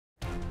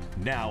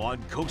Now on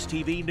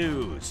CoastTV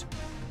News.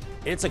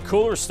 It's a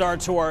cooler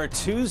start to our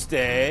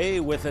Tuesday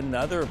with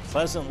another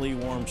pleasantly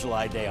warm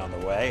July day on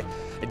the way.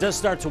 It does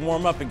start to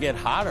warm up and get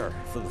hotter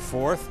for the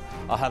 4th.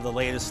 I'll have the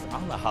latest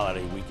on the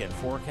holiday weekend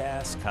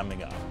forecast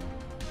coming up.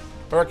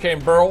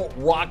 Hurricane Beryl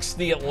rocks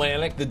the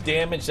Atlantic, the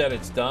damage that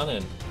it's done,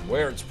 and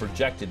where it's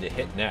projected to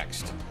hit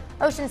next.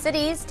 Ocean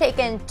City's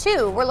taken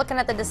 2. We're looking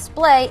at the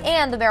display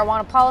and the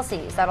marijuana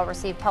policies that'll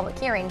receive public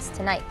hearings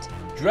tonight.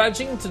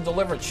 Dredging to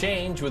deliver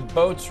change with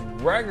boats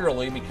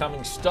regularly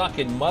becoming stuck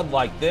in mud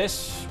like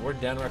this, where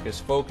Denmark is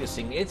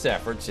focusing its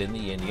efforts in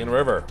the Indian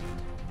River.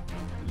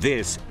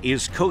 This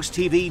is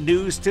CoastTV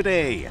News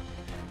Today.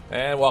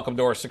 And welcome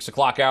to our 6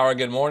 o'clock hour.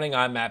 Good morning.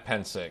 I'm Matt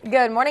Pensick.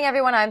 Good morning,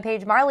 everyone. I'm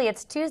Paige Marley.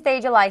 It's Tuesday,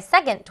 July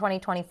 2nd,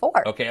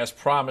 2024. Okay, as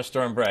promised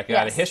during break, I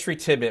got a history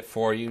tidbit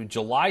for you.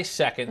 July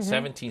 2nd,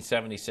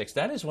 1776.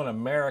 That is when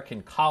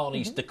American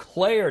colonies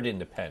declared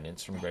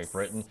independence from Great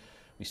Britain.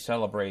 We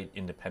celebrate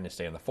Independence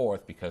Day on the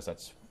 4th because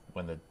that's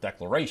when the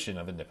Declaration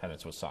of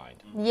Independence was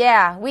signed.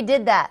 Yeah, we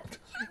did that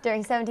during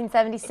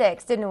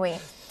 1776, didn't we? One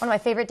of my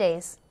favorite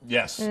days.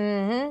 Yes.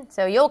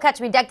 So you'll catch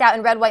me decked out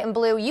in red, white, and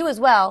blue. You as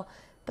well.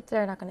 But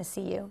they're not going to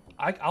see you.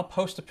 I'll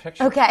post a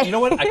picture. Okay. You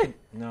know what? I can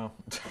no.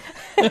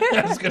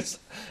 I was going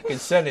to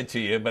send it to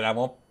you, but I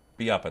won't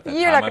be up at that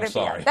You're time. not I'm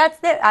sorry. Be up. That's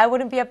it. I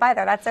wouldn't be up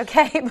either. That's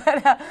okay.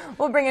 But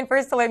we'll bring in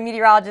First Alert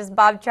meteorologist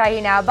Bob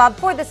Trahy now. Bob,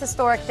 for this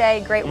historic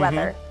day, great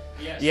weather.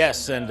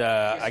 Yes, and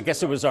I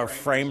guess it was our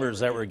framers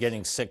that were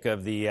getting sick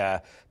of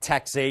the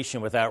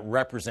taxation without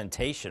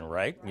representation,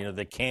 right? You know,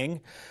 the king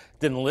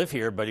didn't live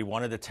here, but he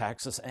wanted to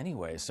tax us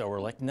anyway. So we're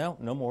like, no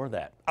more of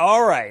that.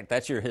 All right,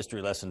 that's your history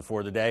lesson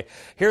for today.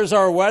 Here's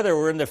our weather.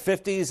 We're in the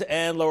 50s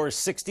and lower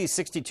 60s,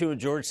 62 in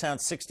Georgetown,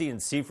 60 in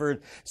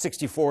Seaford,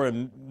 64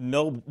 in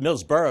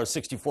Millsboro,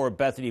 64 at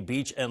Bethany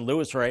Beach and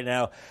Lewis right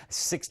now,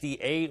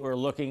 68. We're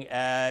looking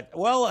at,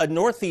 well, a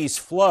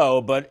northeast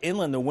flow, but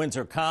inland the winds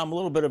are calm, a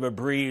little bit of a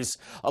breeze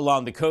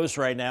along the coast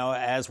right now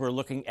as we're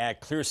looking at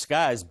clear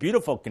skies.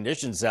 Beautiful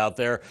conditions out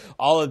there.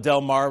 All of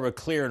Delmarva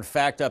clear. In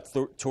fact, up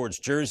towards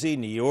Jersey,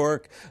 New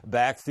York,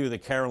 back through the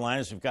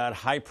Carolinas. We've got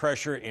high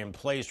pressure in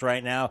place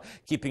right now,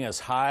 keeping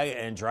us high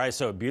and dry.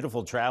 So a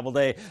beautiful travel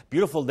day.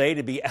 Beautiful day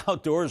to be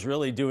outdoors,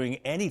 really doing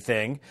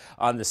anything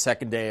on the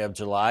 2nd day of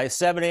July.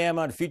 7 a.m.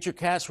 on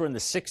Futurecast, we're in the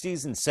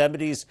 60s and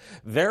 70s.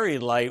 Very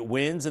light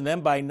winds. And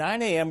then by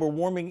 9 a.m., we're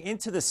warming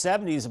into the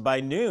 70s. And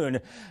by noon,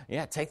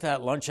 yeah, take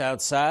that lunch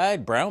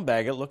outside. Brown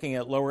bag it, looking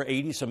at lower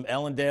 80s from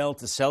Ellendale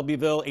to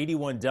Selbyville,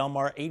 81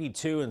 Delmar,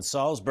 82 in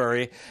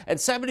Salisbury, and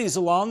 70s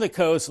along the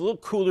coast. A little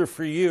cooler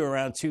for you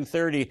around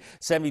 2:30,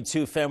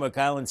 72 Fenwick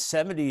Island,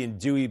 70 in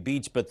Dewey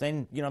Beach, but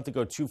then you don't have to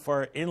go too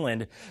far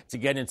inland to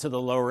get into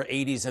the lower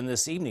 80s. And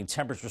this evening,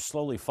 temperatures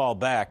slowly fall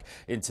back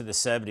into the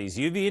 70s.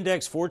 UV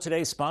index for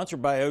today, sponsored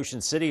by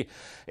Ocean City.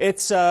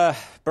 It's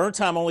burn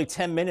time only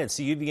 10 minutes.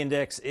 The UV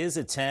index is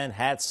at 10.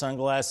 Hats,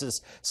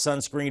 sunglasses,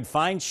 sunscreen,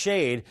 fine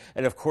shade,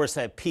 and of course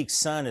that peak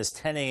sun is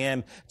 10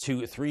 a.m.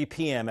 to 3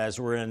 p.m. as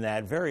we're in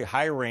that very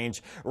high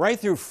range right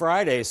through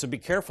Friday. So be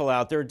careful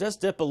out there. It does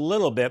dip a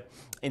little bit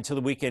into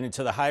the weekend,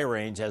 into the high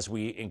range as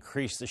we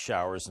increase the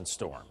showers and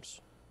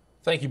storms.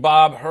 Thank you,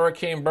 Bob.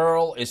 Hurricane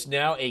Beryl is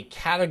now a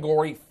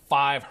Category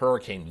 5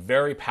 hurricane,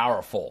 very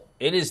powerful.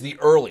 It is the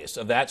earliest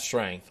of that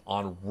strength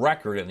on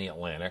record in the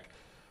Atlantic.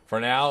 For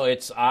now,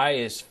 its eye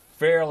is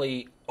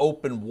fairly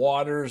open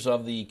waters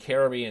of the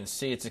Caribbean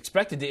Sea. It's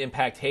expected to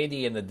impact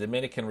Haiti and the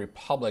Dominican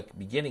Republic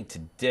beginning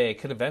today. It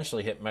could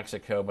eventually hit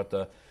Mexico, but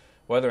the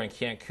weather in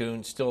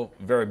Cancun still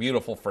very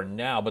beautiful for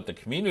now. But the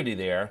community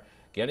there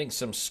getting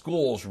some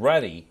schools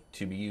ready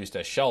to be used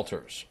as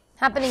shelters.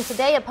 Happening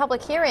today, a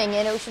public hearing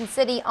in Ocean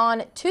City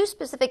on 2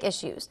 specific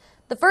issues.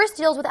 The first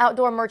deals with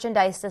outdoor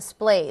merchandise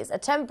displays. A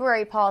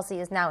temporary policy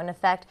is now in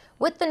effect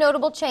with the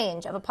notable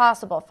change of a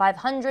possible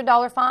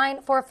 $500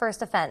 fine for a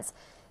first offense.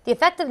 The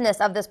effectiveness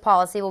of this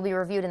policy will be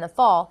reviewed in the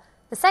fall.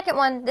 The second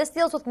one, this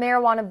deals with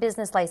marijuana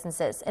business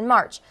licenses. In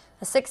March,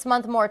 a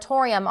 6-month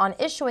moratorium on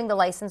issuing the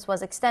license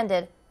was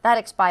extended. That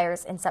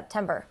expires in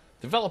September.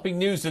 Developing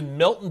news in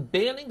Milton,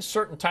 banning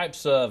certain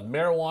types of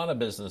marijuana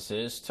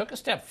businesses took a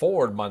step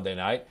forward Monday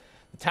night.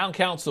 The town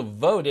council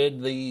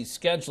voted the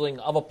scheduling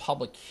of a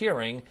public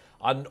hearing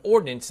on an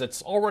ordinance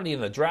that's already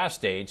in the draft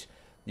stage.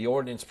 The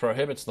ordinance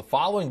prohibits the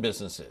following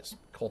businesses: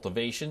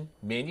 cultivation,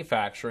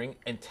 manufacturing,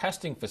 and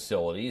testing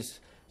facilities,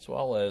 as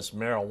well as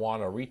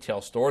marijuana retail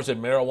stores and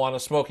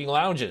marijuana smoking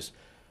lounges.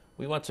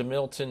 We went to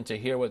Milton to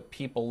hear what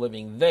people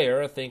living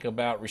there think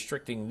about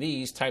restricting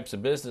these types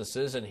of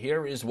businesses, and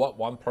here is what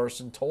one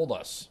person told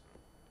us.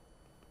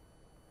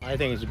 I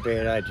think it's a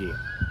bad idea.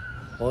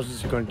 All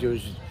it's going to do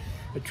is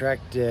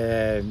attract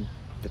the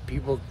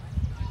people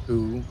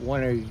who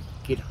want to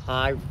get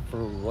high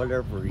for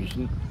whatever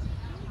reason,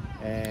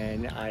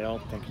 and I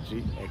don't think it's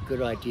a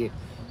good idea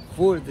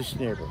for this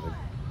neighborhood.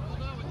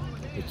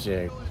 It's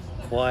a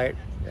quiet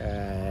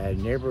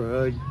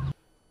neighborhood.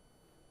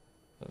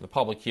 The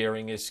public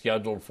hearing is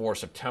scheduled for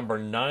September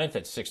 9th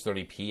at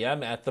 6:30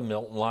 p.m. at the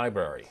Milton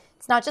Library.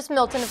 It's not just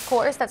Milton, of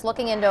course, that's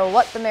looking into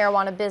what the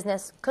marijuana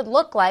business could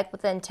look like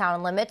within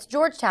town limits.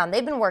 Georgetown,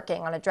 they've been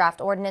working on a draft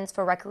ordinance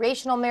for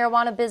recreational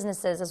marijuana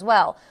businesses as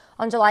well.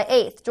 On July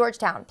 8th,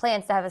 Georgetown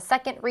plans to have a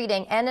second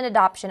reading and an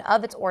adoption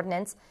of its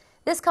ordinance.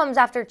 This comes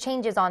after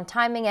changes on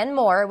timing and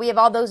more. We have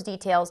all those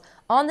details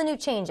on the new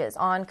changes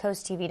on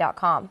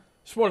CoastTV.com.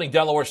 This morning,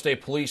 Delaware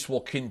State Police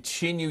will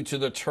continue to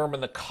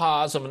determine the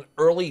cause of an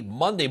early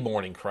Monday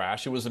morning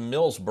crash. It was in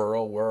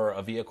Millsboro where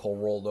a vehicle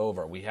rolled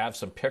over. We have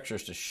some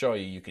pictures to show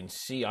you. You can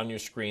see on your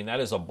screen that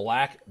is a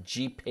black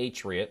Jeep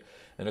Patriot.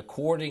 And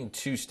according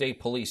to state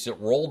police, it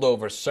rolled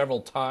over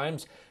several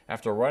times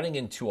after running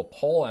into a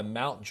pole on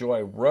Mount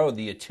Joy Road.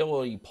 The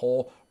utility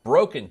pole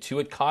broke into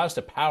it, caused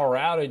a power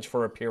outage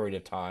for a period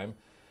of time.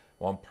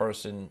 One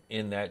person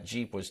in that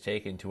Jeep was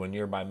taken to a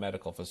nearby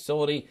medical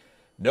facility.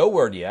 No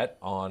word yet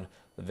on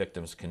the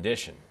victim's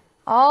condition.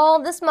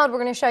 All this mud we're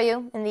going to show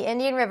you in the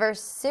Indian River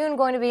soon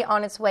going to be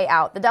on its way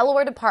out. The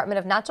Delaware Department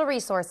of Natural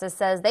Resources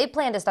says they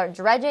plan to start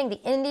dredging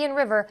the Indian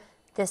River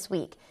this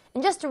week.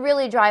 And just to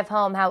really drive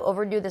home how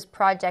overdue this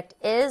project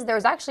is, there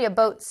was actually a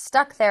boat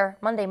stuck there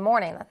Monday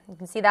morning. You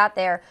can see that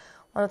there.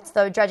 Once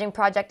the dredging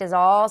project is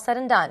all said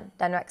and done,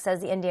 DNREC says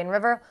the Indian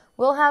River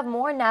will have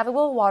more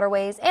navigable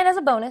waterways and, as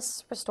a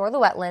bonus, restore the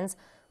wetlands.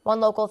 One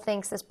local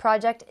thinks this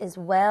project is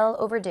well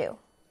overdue.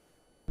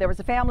 There was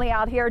a family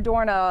out here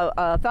during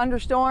a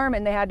thunderstorm,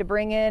 and they had to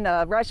bring in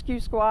a rescue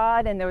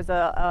squad, and there was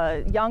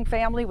a young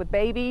family with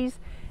babies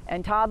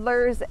and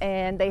toddlers,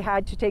 and they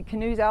had to take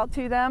canoes out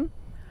to them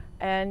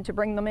and to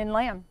bring them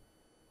inland.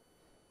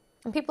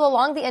 And people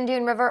along the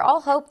Indian River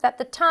all hope that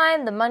the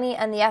time, the money,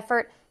 and the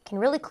effort can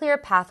really clear a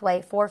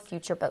pathway for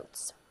future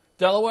boats.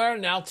 Delaware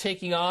now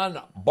taking on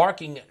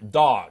barking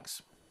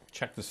dogs.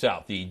 Check this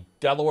out. The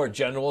Delaware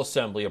General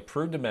Assembly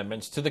approved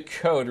amendments to the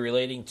code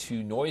relating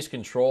to noise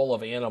control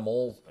of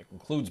animals that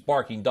includes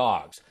barking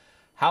dogs.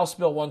 House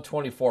Bill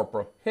 124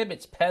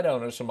 prohibits pet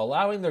owners from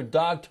allowing their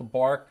dog to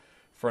bark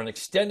for an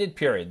extended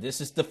period. This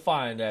is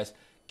defined as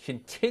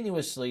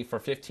continuously for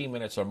 15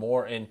 minutes or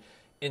more and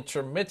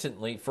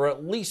intermittently for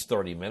at least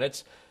 30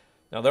 minutes.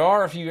 Now, there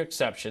are a few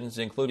exceptions,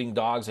 including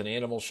dogs in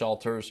animal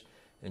shelters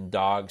and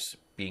dogs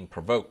being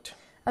provoked.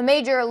 A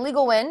major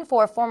legal win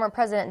for former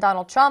President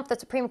Donald Trump. The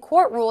Supreme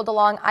Court ruled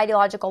along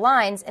ideological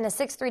lines in a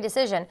 6-3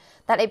 decision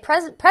that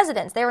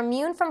presidents, they're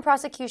immune from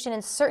prosecution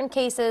in certain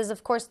cases,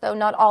 of course, though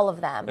not all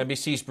of them.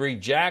 NBC's Bree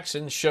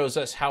Jackson shows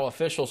us how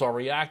officials are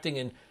reacting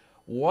and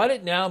what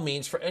it now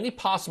means for any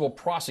possible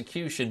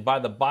prosecution by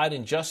the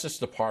Biden Justice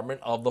Department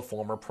of the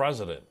former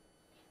president.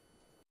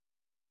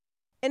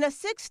 In a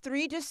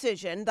 6-3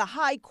 decision, the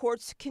High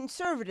Court's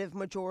conservative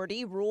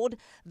majority ruled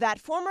that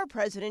former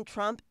President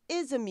Trump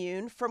is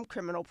immune from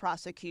criminal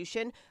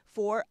prosecution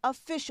for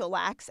official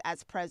acts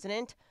as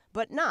president,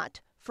 but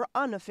not for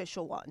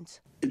unofficial ones.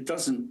 It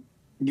doesn't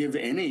give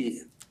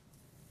any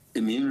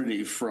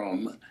immunity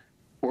from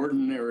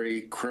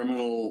ordinary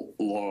criminal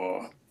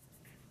law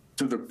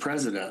to the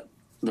president,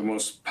 the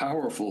most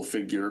powerful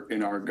figure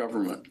in our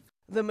government.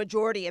 The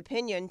majority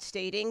opinion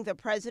stating the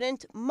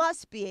president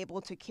must be able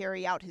to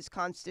carry out his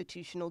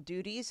constitutional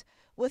duties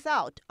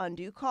without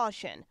undue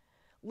caution.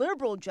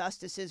 Liberal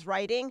justices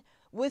writing,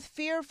 "With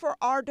fear for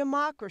our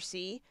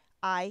democracy,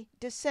 I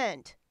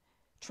dissent."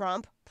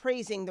 Trump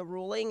praising the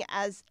ruling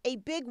as a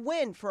big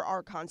win for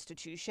our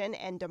Constitution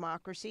and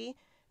democracy,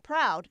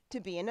 proud to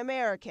be an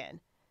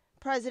American.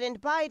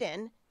 President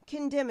Biden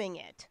condemning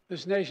it.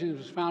 This nation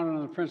was founded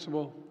on the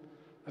principle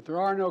that there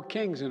are no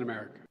kings in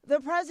America. The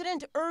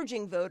president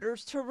urging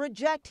voters to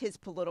reject his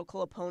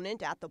political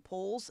opponent at the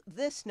polls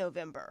this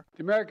November.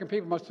 The American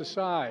people must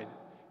decide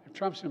if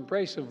Trump's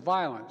embrace of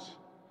violence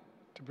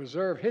to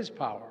preserve his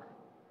power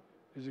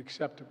is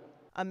acceptable.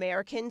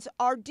 Americans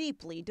are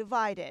deeply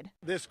divided.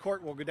 This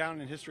court will go down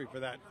in history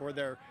for that, for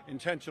their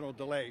intentional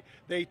delay.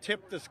 They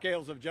tipped the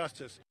scales of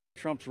justice.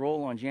 Trump's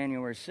role on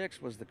January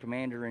 6th was the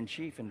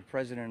commander-in-chief and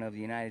president of the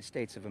United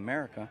States of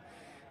America.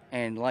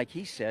 And like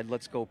he said,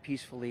 let's go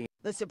peacefully.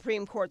 The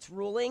Supreme Court's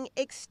ruling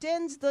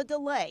extends the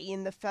delay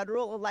in the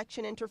federal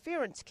election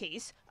interference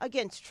case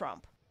against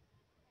Trump.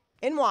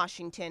 In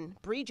Washington,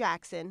 Bree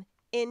Jackson,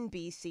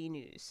 NBC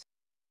News.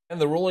 And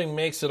the ruling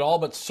makes it all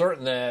but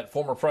certain that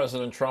former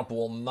President Trump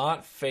will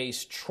not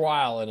face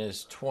trial in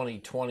his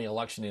 2020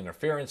 election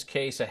interference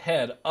case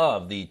ahead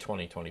of the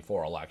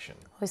 2024 election.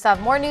 We still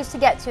have more news to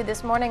get to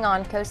this morning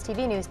on Coast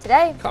TV News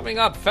Today. Coming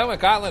up,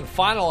 Fenwick Island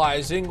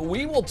finalizing.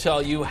 We will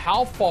tell you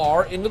how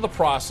far into the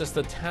process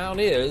the town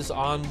is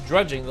on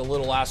dredging the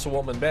Little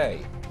Assawoman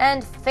Bay.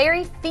 And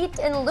Ferry Feet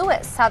in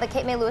Lewis, how the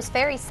Cape May Lewis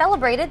Ferry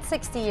celebrated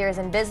 60 years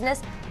in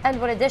business and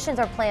what additions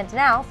are planned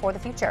now for the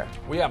future.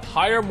 We have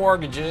higher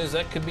mortgages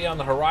that could be on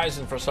the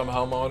horizon for some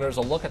homeowners.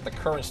 A look at the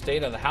current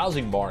state of the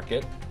housing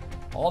market.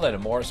 All that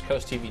and more as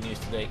Coast TV News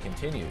Today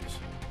continues.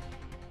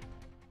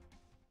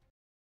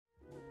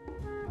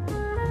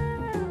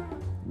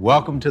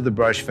 Welcome to the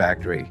Brush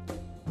Factory.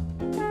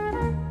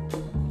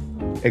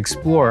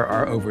 Explore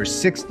our over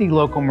 60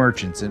 local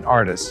merchants and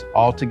artists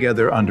all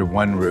together under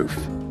one roof.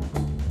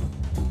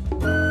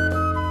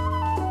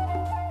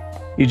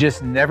 You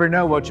just never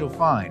know what you'll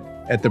find.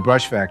 at the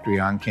Brush Factory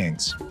on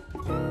Kings.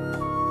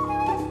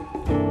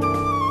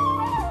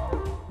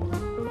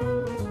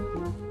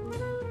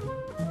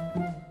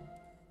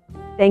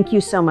 Thank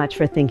you so much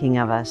for thinking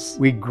of us.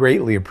 We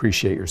greatly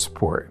appreciate your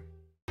support.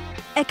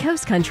 At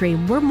Coast Country,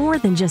 we're more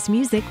than just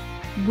music.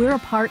 We're a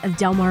part of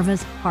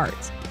Delmarva's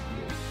heart.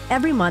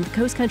 Every month,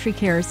 Coast Country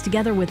Cares,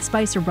 together with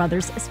Spicer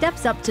Brothers,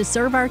 steps up to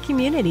serve our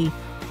community.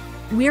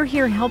 We're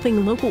here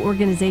helping local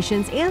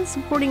organizations and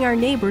supporting our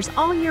neighbors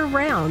all year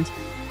round.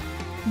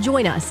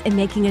 Join us in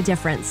making a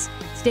difference.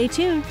 Stay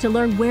tuned to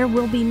learn where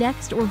we'll be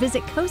next or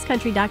visit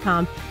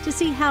coastcountry.com to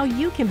see how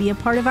you can be a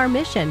part of our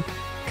mission.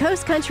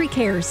 Coast Country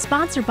Cares,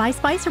 sponsored by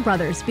Spicer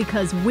Brothers,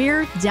 because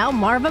we're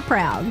Delmarva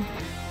proud.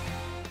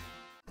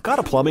 Got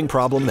a plumbing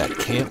problem that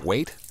can't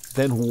wait?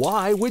 Then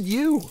why would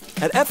you?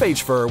 At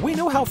FH Fur, we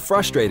know how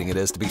frustrating it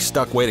is to be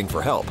stuck waiting for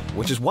help,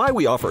 which is why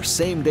we offer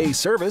same-day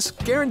service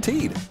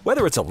guaranteed.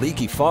 Whether it's a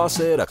leaky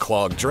faucet, a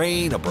clogged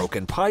drain, a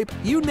broken pipe,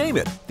 you name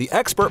it, the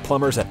expert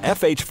plumbers at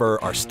FH Fur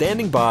are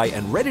standing by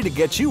and ready to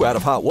get you out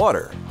of hot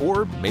water.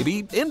 Or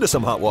maybe into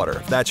some hot water,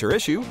 if that's your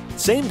issue.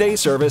 Same-day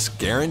service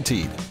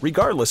guaranteed,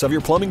 regardless of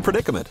your plumbing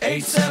predicament.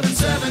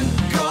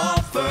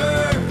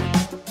 877-CALL-FUR,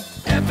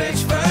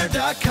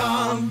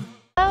 FHFur.com.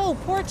 Oh,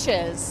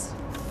 porches.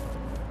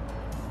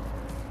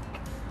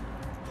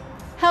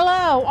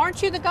 Hello,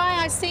 aren't you the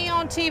guy I see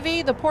on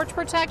TV, the porch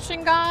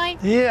protection guy?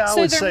 Yeah, I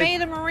would say. So they're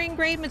made of marine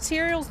grade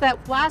materials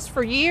that last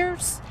for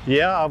years?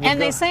 Yeah, I would.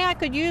 And they say I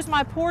could use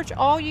my porch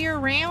all year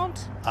round?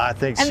 I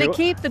think so. And they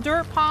keep the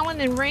dirt,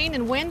 pollen, and rain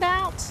and wind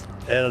out?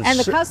 And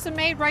the custom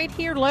made right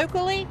here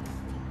locally?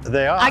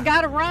 They are. I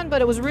got to run,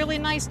 but it was really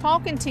nice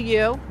talking to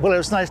you. Well, it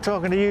was nice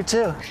talking to you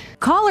too.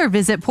 Call or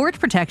visit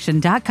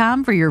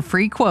porchprotection.com for your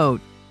free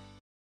quote.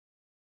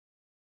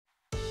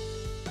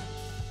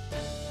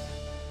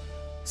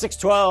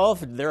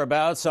 6:12,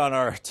 thereabouts on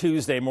our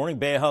Tuesday morning.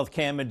 Bay Health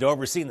Cam in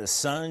Dover, seeing the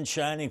sun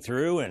shining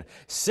through, and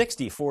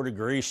 64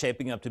 degrees,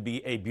 shaping up to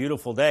be a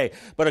beautiful day.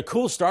 But a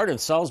cool start in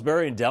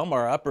Salisbury and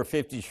Delmar, upper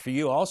 50s for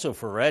you, also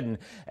for Redden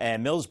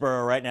and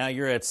Millsboro. Right now,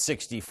 you're at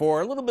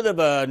 64. A little bit of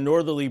a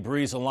northerly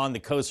breeze along the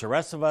coast. The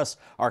rest of us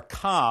are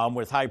calm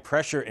with high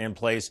pressure in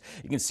place.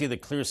 You can see the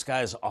clear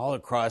skies all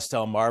across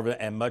Delmarva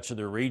and much of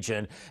the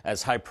region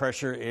as high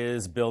pressure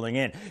is building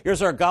in.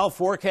 Here's our golf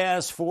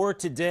forecast for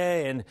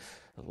today, and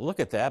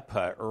look at that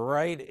putt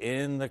right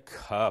in the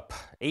cup.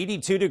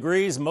 82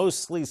 degrees,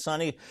 mostly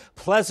sunny,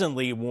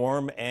 pleasantly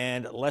warm,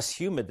 and less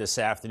humid this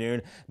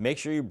afternoon. Make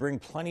sure you bring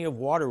plenty of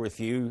water with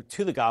you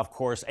to the golf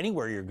course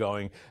anywhere you're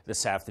going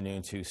this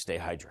afternoon to stay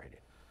hydrated.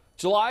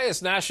 July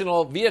is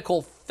National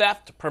Vehicle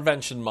Theft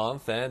Prevention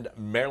Month, and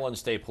Maryland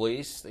State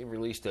Police, they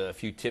released a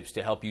few tips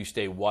to help you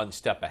stay one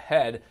step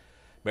ahead.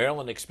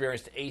 Maryland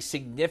experienced a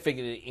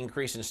significant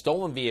increase in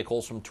stolen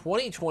vehicles from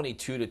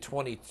 2022 to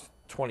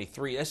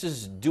 2023. This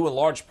is due in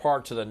large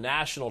part to the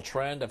national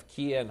trend of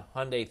Kia and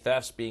Hyundai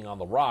thefts being on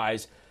the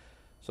rise.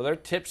 So their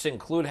tips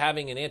include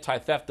having an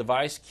anti-theft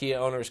device. Kia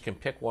owners can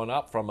pick one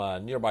up from a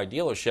nearby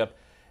dealership.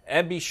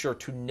 And be sure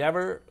to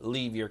never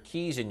leave your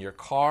keys in your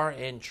car,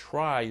 and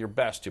try your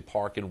best to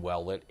park in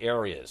well-lit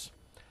areas.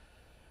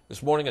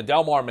 This morning, a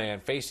Delmar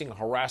man facing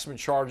harassment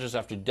charges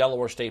after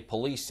Delaware State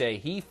Police say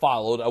he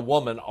followed a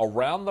woman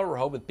around the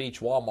Rehoboth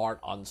Beach Walmart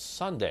on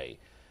Sunday.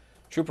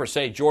 Troopers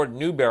say Jordan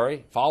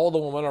Newberry followed the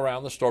woman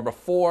around the store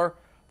before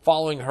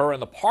following her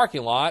in the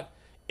parking lot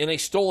in a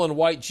stolen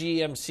white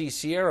GMC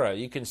Sierra.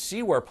 You can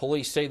see where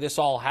police say this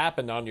all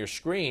happened on your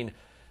screen.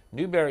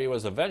 Newberry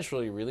was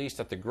eventually released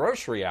at the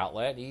grocery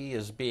outlet. He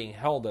is being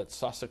held at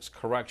Sussex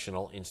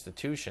Correctional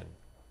Institution.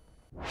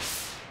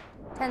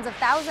 Tens of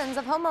thousands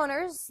of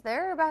homeowners,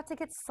 they're about to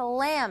get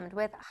slammed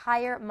with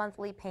higher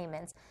monthly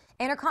payments.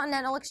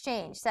 Intercontinental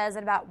Exchange says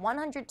that about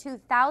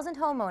 102,000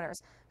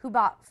 homeowners who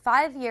bought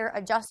 5-year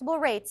adjustable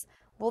rates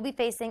will be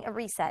facing a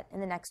reset in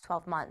the next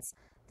 12 months.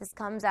 This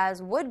comes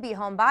as would-be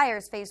home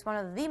buyers face one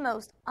of the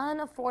most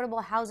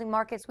unaffordable housing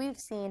markets we've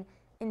seen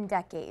in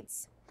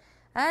decades.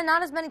 And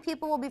not as many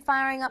people will be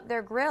firing up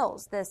their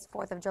grills this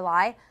 4th of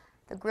July.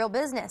 The grill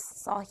business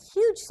saw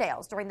huge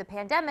sales during the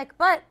pandemic,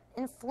 but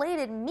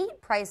inflated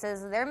meat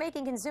prices, they're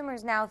making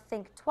consumers now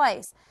think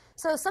twice.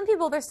 So some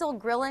people, they're still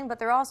grilling, but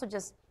they're also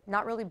just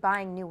not really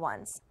buying new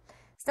ones.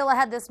 Still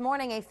ahead this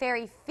morning, a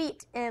ferry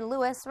feat in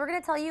Lewis. We're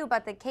going to tell you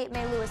about the Cape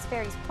May Lewis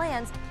Ferry's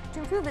plans to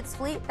improve its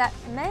fleet that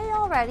may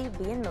already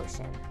be in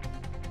motion.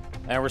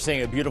 And we're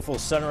seeing a beautiful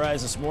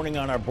sunrise this morning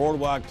on our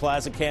Boardwalk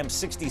Plaza Camp.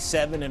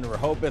 67 in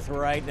Rehoboth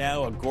right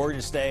now. A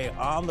gorgeous day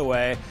on the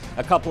way.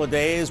 A couple of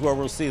days where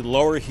we'll see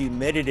lower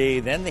humidity.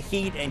 Then the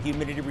heat and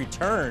humidity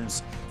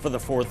returns for the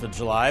 4th of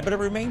July, but it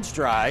remains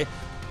dry.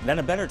 Then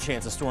a better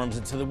chance of storms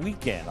into the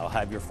weekend. I'll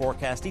have your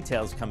forecast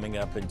details coming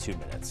up in 2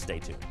 minutes. Stay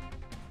tuned.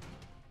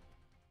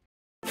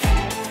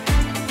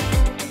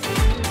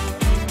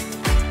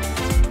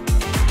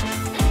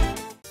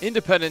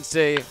 Independence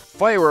Day,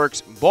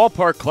 fireworks,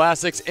 ballpark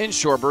classics, and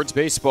Shorebirds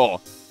baseball.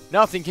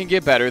 Nothing can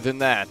get better than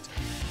that.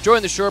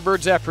 Join the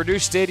Shorebirds at Purdue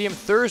Stadium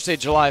Thursday,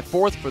 July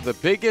 4th for the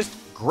biggest,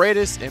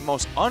 greatest, and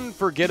most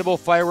unforgettable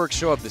fireworks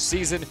show of the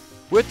season,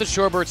 with the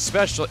Shorebirds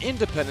special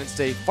Independence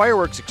Day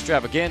fireworks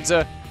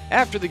extravaganza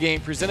after the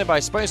game presented by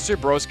Spicer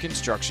Bros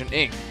Construction,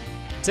 Inc.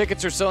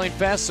 Tickets are selling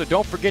fast, so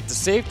don't forget to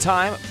save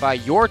time. Buy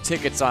your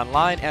tickets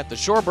online at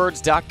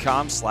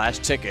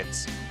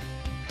theshorebirds.com/tickets.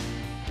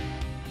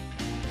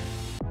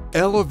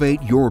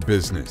 Elevate your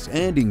business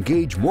and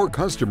engage more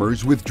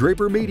customers with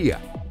Draper Media.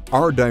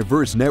 Our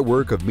diverse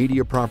network of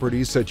media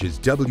properties such as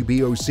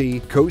WBOC,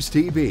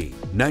 CoastTV,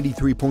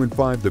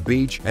 93.5 The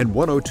Beach, and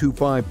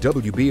 102.5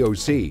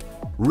 WBOC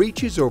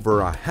reaches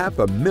over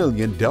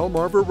 500,000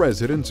 Delmarva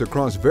residents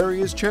across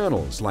various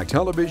channels like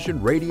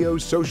television, radio,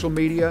 social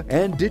media,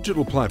 and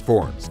digital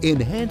platforms.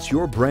 Enhance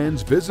your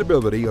brand's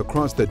visibility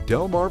across the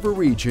Delmarva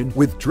region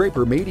with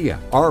Draper Media.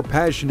 Our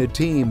passionate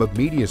team of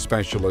media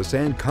specialists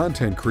and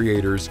content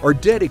creators are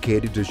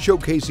dedicated to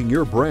showcasing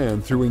your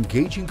brand through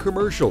engaging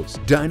commercials,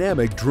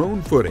 dynamic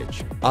drone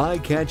footage,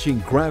 eye-catching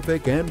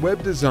graphic and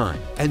web design,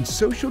 and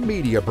social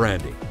media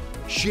branding.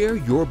 Share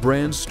your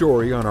brand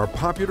story on our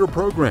popular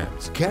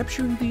programs,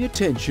 capturing the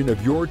attention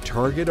of your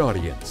target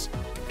audience.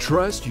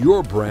 Trust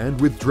your brand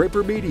with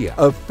Draper Media,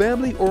 a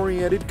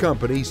family-oriented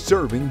company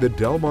serving the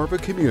Delmarva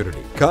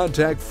community.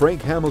 Contact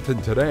Frank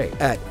Hamilton today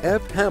at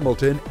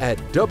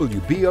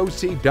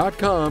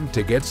fhamilton@wboc.com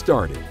to get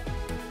started.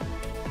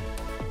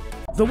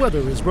 The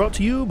weather is brought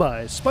to you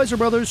by Spicer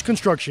Brothers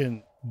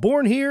Construction.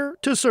 Born here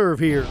to serve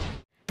here.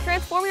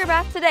 Transform your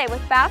bath today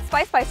with baths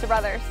by Spicer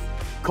Brothers.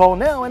 Call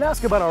now and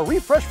ask about our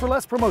Refresh for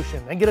Less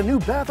promotion and get a new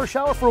bath or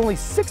shower for only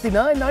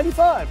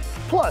 $69.95.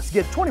 Plus,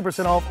 get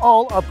 20% off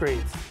all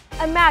upgrades.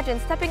 Imagine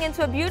stepping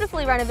into a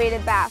beautifully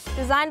renovated bath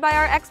designed by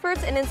our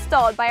experts and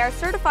installed by our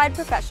certified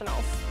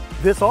professionals.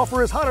 This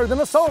offer is hotter than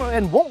a sauna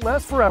and won't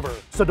last forever.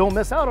 So don't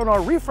miss out on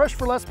our Refresh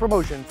for Less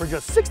promotion for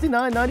just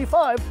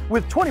 $69.95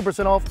 with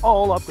 20% off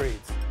all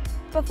upgrades.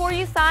 Before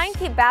you sign,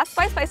 keep Baths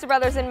by Spicer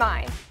Brothers in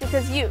mind,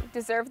 because you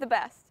deserve the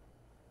best.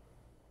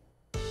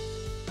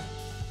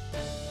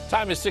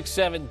 Time is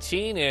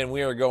 6:17, and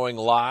we are going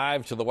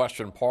live to the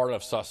western part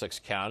of Sussex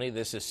County.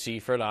 This is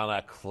Seaford on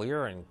a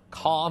clear and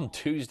calm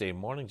Tuesday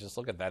morning. Just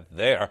look at that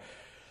there.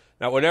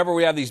 Now, whenever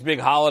we have these big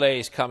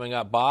holidays coming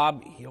up,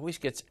 Bob, he always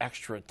gets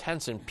extra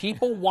tense, and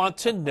people want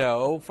to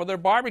know for their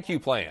barbecue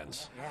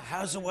plans. Yeah,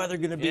 how's the weather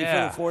going to be for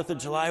the 4th of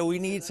July? We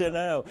need to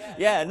know.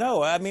 Yeah,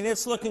 no, I mean,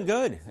 it's looking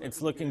good.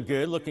 It's looking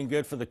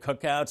good for the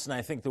cookouts, and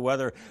I think the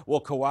weather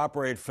will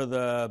cooperate for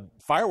the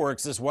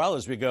fireworks as well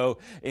as we go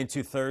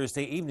into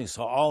Thursday evening.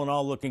 So all in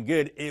all, looking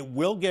good. It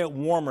will get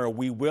warmer.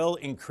 We will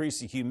increase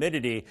the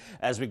humidity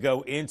as we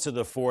go into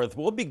the 4th.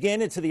 We'll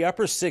begin into the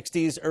upper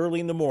 60s early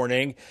in the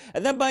morning,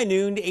 and then by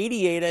noon, 88,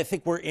 I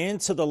think we're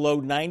into the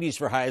low 90s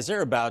for highs,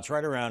 thereabouts,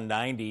 right around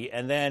 90.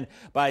 And then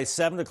by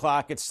 7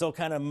 o'clock, it's still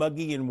kind of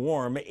muggy and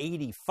warm,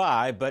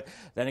 85. But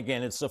then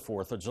again, it's the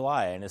 4th of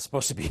July, and it's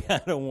supposed to be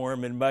kind of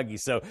warm and muggy.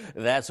 So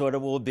that's what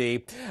it will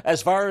be.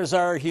 As far as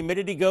our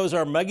humidity goes,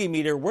 our muggy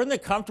meter, we're in the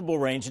comfortable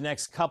range the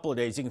next couple of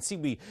days. You can see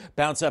we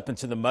bounce up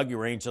into the muggy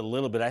range a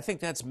little bit. I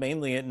think that's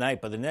mainly at night,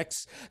 but the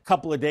next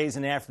couple of days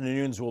and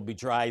afternoons will be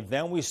dry.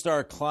 Then we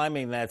start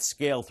climbing that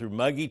scale through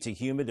muggy to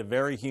humid to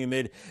very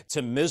humid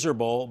to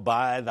miserable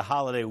by the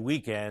holiday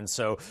weekend.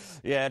 So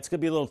yeah, it's going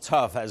to be a little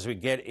tough as we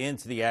get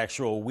into the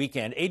actual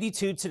weekend.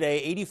 82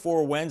 today,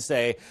 84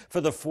 Wednesday for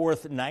the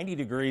 4th, 90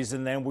 degrees,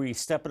 and then we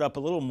step it up a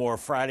little more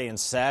Friday and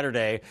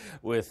Saturday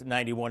with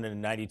 91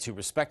 and 92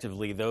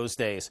 respectively those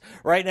days.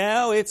 Right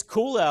now, it's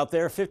cool out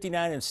there.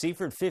 59 in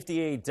Seaford,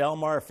 58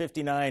 Delmar,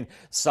 59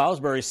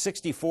 Salisbury,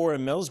 64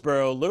 in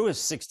Millsboro, Lewis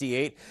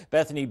 68,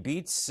 Bethany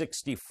Beach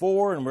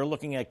 64, and we're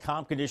looking at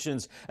calm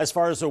conditions as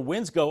far as the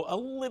winds go. A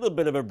little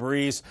bit of a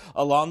breeze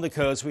along the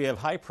coast. We have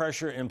high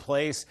pressure in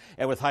place,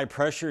 and with high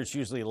pressure, it's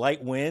usually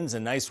light winds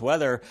and nice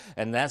weather,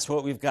 and that's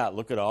what we've got.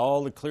 Look at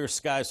all the clear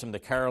skies from the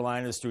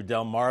Carolinas through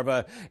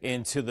Delmarva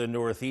into the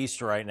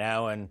northeast right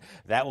now, and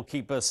that will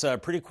keep us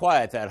pretty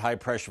quiet, that high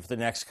pressure, for the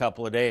next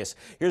couple of days.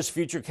 Here's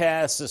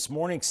Futurecast this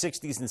morning,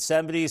 60s and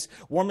 70s,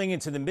 warming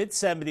into the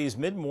mid-70s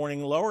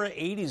mid-morning, lower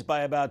 80s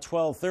by about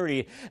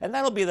 12:30, and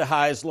that'll be the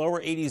highs,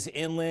 lower 80s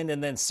inland,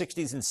 and then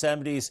 60s and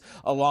 70s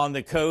along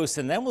the coast,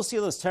 and then we'll see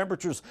those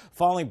temperatures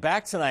falling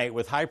back tonight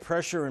with high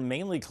pressure and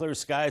mainly clear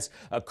skies.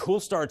 A cool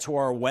start to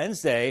our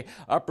Wednesday,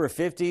 upper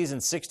 50s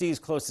and 60s,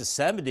 close to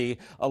 70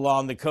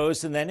 along the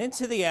coast, and then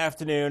into the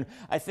afternoon,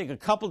 I think a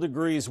couple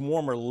degrees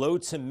warmer, low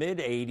to mid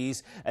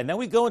 80s, and then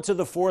we go into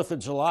the 4th of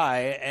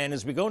July, and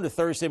as we go into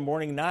Thursday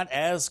morning, not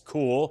as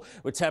cool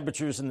with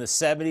temperatures in the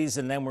 70s,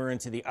 and then we're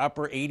into the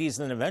upper 80s,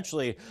 and then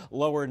eventually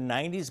lower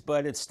 90s,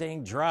 but it's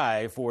staying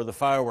dry for the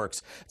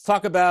fireworks. Let's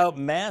talk about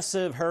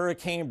massive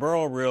Hurricane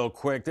Beryl real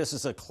quick. This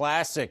is a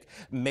classic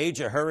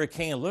major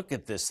hurricane. Look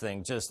at this thing.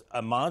 thing, just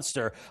a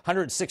monster.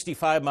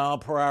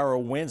 165-mile-per-hour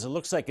winds. It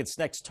looks like its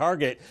next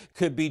target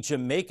could be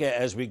Jamaica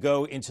as we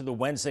go into the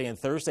Wednesday and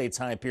Thursday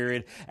time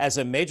period as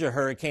a major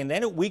hurricane.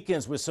 Then it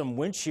weakens with some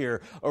wind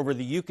shear over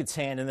the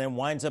Yucatan and then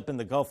winds up in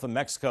the Gulf of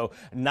Mexico.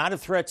 Not a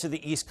threat to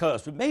the East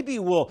Coast, but maybe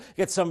we'll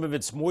get some of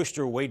its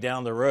moisture way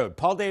down the road.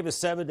 Paul Davis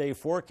 7-day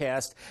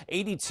forecast,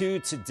 82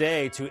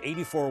 today to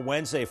 84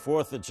 Wednesday,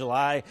 4th of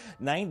July,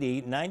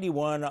 90,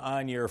 91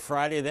 on your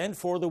Friday. Then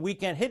for the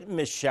weekend, hit and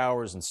miss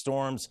showers and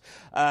storms.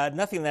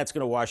 Nothing that's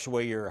going to wash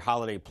away your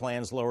holiday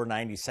plans. Lower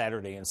 90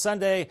 Saturday and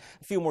Sunday.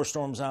 A few more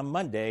storms on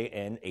Monday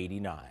and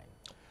 89.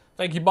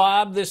 Thank you,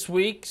 Bob. This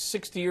week,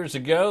 60 years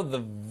ago, the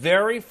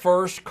very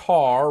first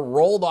car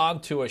rolled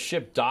onto a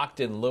ship docked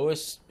in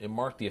Lewis. It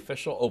marked the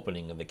official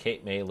opening of the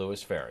Cape May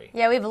Lewis Ferry.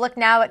 Yeah, we have a look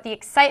now at the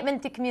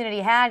excitement the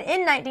community had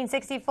in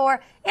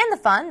 1964 and the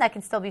fun that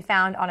can still be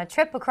found on a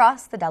trip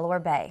across the Delaware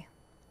Bay.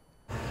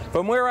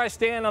 From where I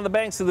stand on the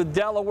banks of the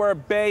Delaware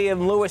Bay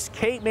in Lewis,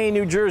 Cape May,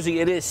 New Jersey,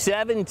 it is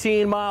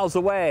 17 miles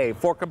away.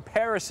 For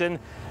comparison,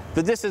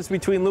 the distance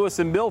between Lewis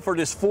and Milford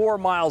is 4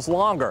 miles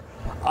longer.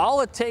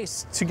 All it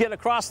takes to get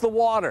across the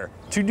water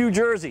to New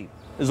Jersey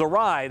is a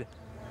ride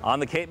on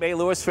the Cape May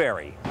Lewis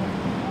Ferry.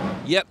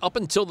 Yet up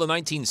until the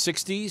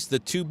 1960s, the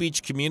two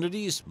beach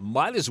communities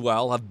might as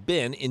well have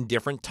been in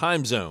different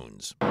time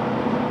zones.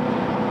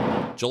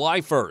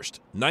 July 1st,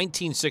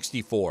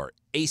 1964,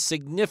 a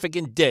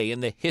significant day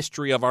in the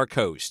history of our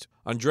coast.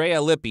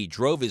 Andrea Lippi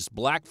drove his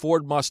black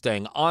Ford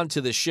Mustang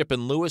onto the ship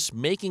in Lewis,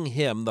 making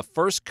him the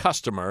first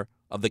customer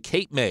of the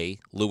Cape May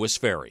Lewis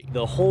Ferry.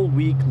 The whole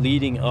week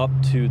leading up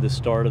to the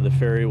start of the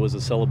ferry was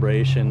a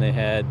celebration. They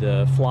had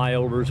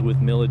flyovers with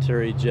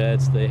military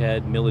jets. They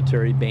had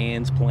military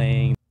bands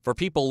playing. For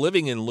people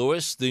living in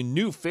Lewis, the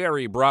new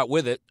ferry brought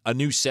with it a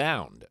new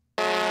sound.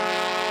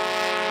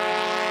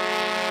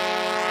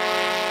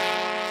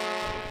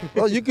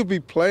 Well, you could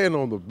be playing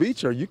on the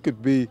beach, or you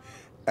could be,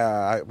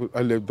 I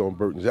lived on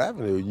Burton's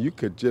Avenue, you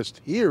could just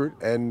hear it,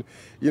 and,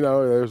 you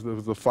know, there's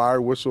the fire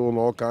whistle and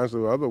all kinds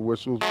of other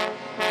whistles.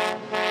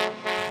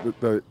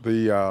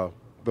 The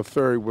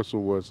ferry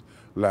whistle was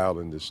loud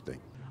and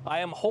distinct. I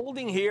am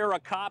holding here a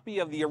copy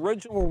of the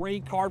original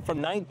rate card from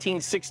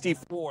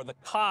 1964. The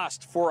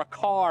cost for a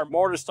car,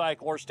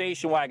 motorcycle, or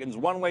station wagon's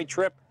one-way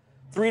trip,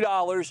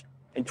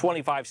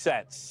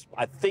 $3.25.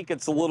 I think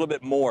it's a little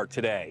bit more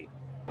today.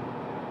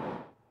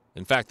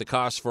 In fact, the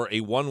cost for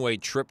a one-way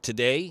trip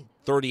today,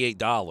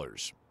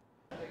 $38.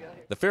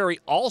 The ferry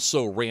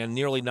also ran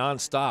nearly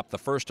nonstop. The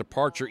first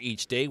departure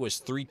each day was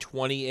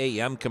 3:20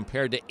 a.m.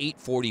 compared to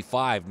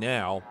 8:45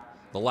 now.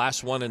 The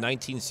last one in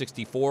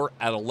 1964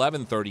 at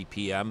 11:30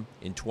 p.m.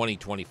 In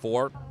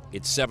 2024,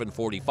 it's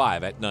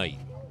 7:45 at night.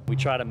 We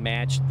try to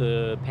match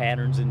the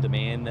patterns in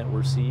demand that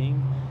we're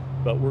seeing,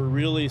 but we're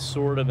really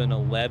sort of an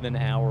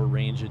 11-hour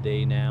range a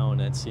day now, and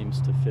that seems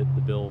to fit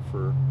the bill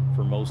for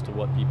most of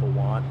what people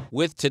want.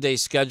 With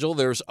today's schedule,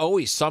 there's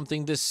always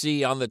something to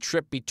see on the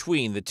trip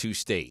between the two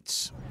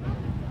states.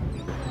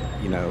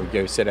 You know,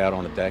 go sit out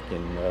on the deck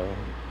and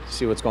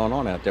see what's going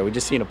on out there. We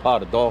just seen a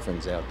pod of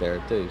dolphins out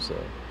there too, so.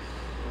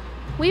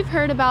 We've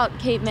heard about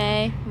Cape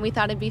May, and we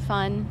thought it'd be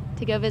fun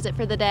to go visit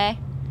for the day.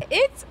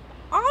 It's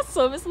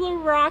awesome. It's a little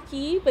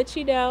rocky, but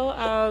you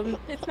know,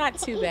 it's not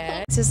too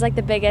bad. This is like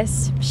the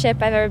biggest ship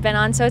I've ever been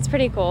on, so it's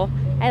pretty cool.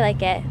 I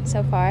like it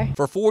so far.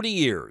 For 40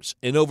 years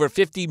and over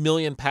 50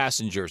 million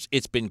passengers,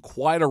 it's been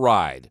quite a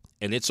ride,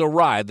 and it's a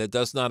ride that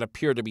does not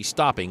appear to be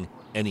stopping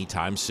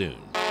anytime soon.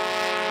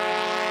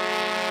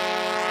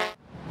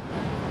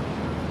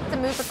 The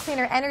move for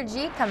cleaner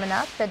energy coming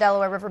up. The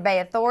Delaware River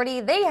Bay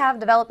Authority, they have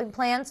developing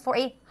plans for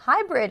a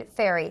hybrid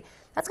ferry.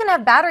 That's going to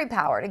have battery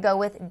power to go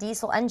with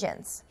diesel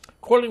engines.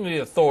 According to the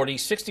authority,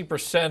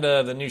 60%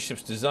 of the new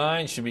ship's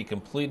design should be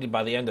completed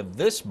by the end of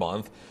this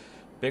month.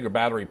 Bigger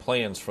battery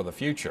plans for the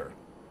future.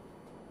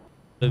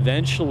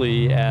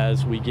 Eventually,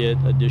 as we get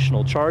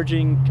additional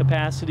charging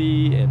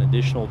capacity and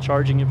additional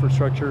charging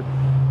infrastructure,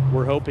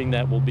 we're hoping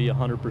that we'll be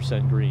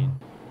 100% green.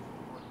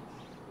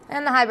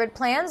 And the hybrid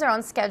plans are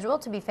on schedule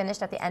to be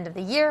finished at the end of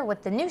the year,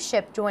 with the new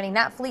ship joining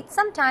that fleet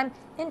sometime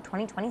in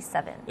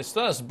 2027. This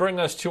does bring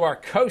us to our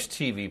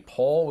CoastTV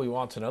poll. We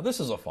want to know, this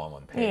is a fun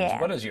one, Paige. Yeah.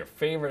 What is your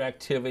favorite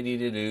activity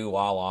to do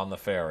while on the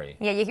ferry?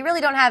 Yeah, you really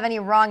don't have any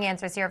wrong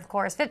answers here, of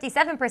course.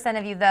 57%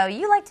 of you, though,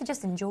 you like to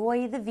just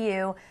enjoy the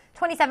view.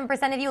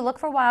 27% of you look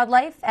for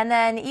wildlife, and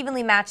then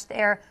evenly matched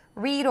there,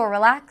 read or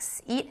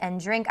relax, eat and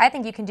drink. I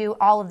think you can do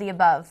all of the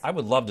above. I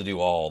would love to do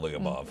all the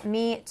above.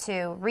 Me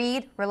too.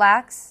 Read,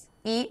 relax,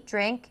 eat,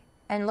 drink,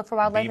 and look for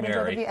wildlife and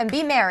enjoy the view. And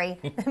be merry.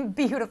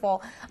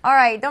 Beautiful. All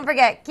right, don't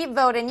forget, keep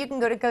voting. You can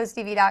go to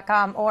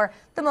CoastTV.com or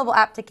the mobile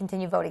app to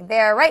continue voting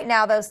there. Right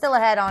now, though, still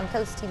ahead on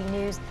Coast TV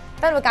News.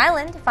 Fenwick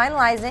Island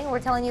finalizing. We're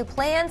telling you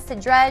plans to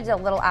dredge a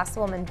Little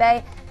Assawoman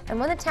Bay and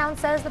when the town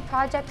says the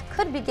project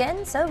could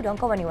begin, so don't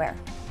go anywhere.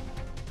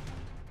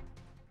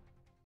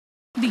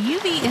 The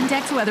UV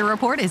Index Weather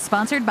Report is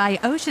sponsored by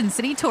Ocean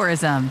City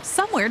Tourism,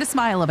 somewhere to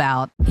smile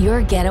about.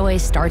 Your getaway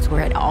starts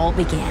where it all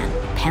began,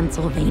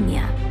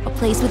 Pennsylvania. A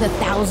place with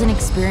 1,000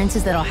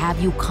 experiences that'll have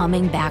you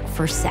coming back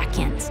for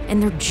seconds.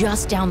 And they're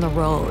just down the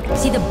road.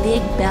 See the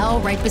big bell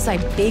right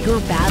beside bigger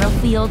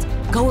battlefields?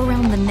 Go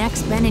around the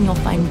next bend and you'll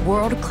find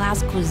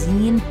world-class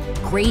cuisine,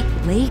 Great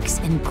Lakes,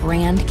 and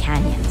Grand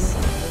Canyons.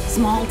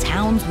 Small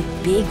towns with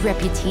big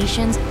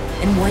reputations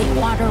and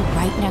whitewater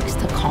right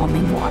next to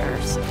calming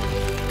waters.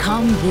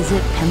 Come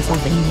visit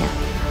Pennsylvania,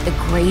 the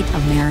great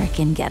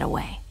American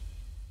getaway.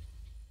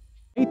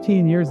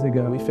 18 years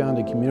ago, we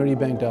founded Community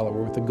Bank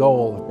Delaware with the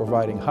goal of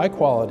providing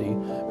high-quality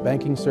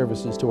banking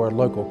services to our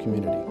local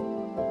community.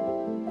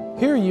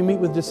 Here you meet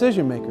with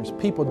decision makers,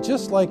 people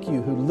just like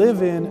you who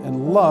live in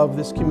and love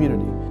this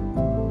community.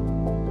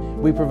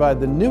 We provide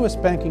the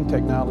newest banking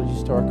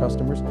technologies to our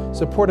customers,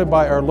 supported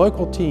by our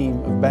local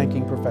team of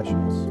banking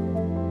professionals.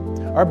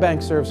 Our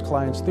bank serves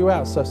clients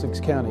throughout Sussex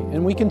County,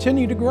 and we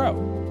continue to grow,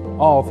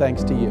 all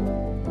thanks to you.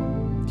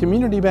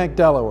 Community Bank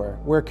Delaware,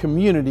 where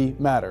community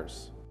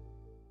matters.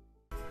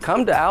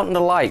 Come to Out in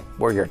the Light,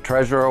 where your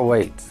treasure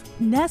awaits.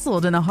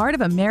 Nestled in the heart of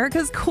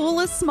America's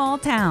coolest small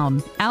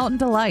town, Out in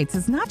Delights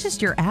is not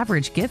just your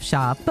average gift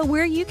shop, but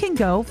where you can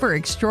go for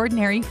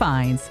extraordinary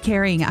finds,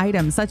 carrying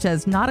items such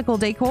as nautical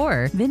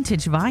decor,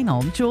 vintage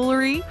vinyl,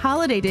 jewelry,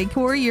 holiday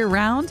decor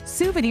year-round,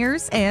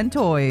 souvenirs, and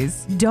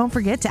toys. Don't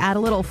forget to add a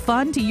little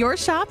fun to your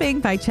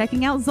shopping by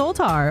checking out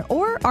Zoltar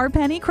or our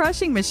penny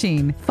crushing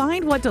machine.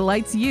 Find what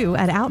delights you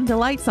at Out in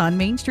Delights on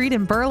Main Street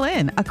in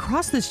Berlin,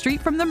 across the street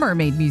from the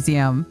Mermaid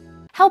Museum.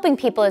 Helping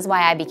people is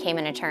why I became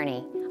an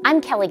attorney.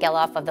 I'm Kelly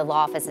Geloff of the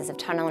Law Offices of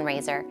Tunnell and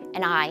Razor,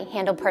 and I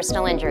handle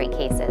personal injury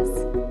cases.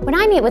 When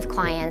I meet with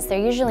clients,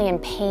 they're usually in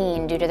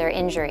pain due to their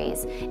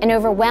injuries and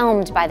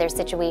overwhelmed by their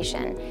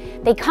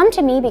situation. They come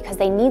to me because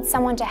they need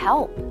someone to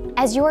help.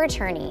 As your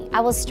attorney,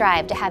 I will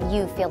strive to have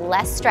you feel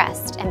less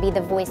stressed and be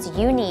the voice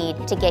you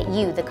need to get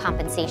you the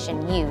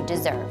compensation you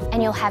deserve.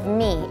 And you'll have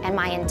me and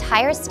my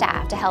entire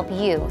staff to help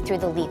you through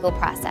the legal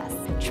process.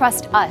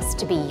 Trust us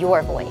to be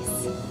your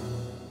voice.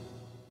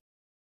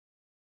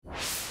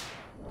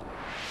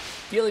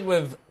 Dealing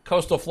with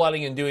coastal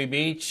flooding in Dewey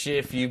Beach,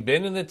 if you've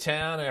been in the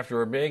town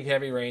after a big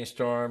heavy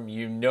rainstorm,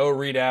 you know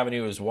Reed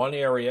Avenue is one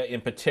area in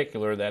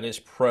particular that is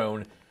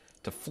prone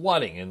to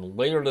flooding. And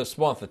later this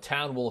month, the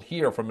town will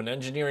hear from an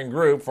engineering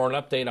group for an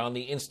update on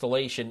the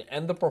installation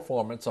and the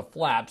performance of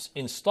flaps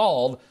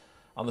installed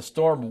on the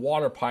storm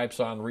water pipes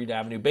on Reed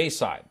Avenue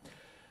Bayside.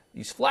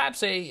 These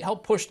flaps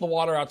help push the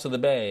water out to the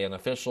bay, and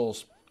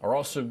officials are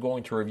also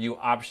going to review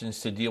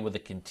options to deal with the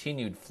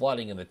continued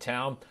flooding in the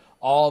town.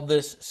 All of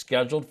this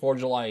scheduled for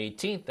July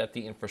 18th at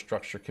the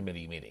Infrastructure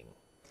Committee meeting.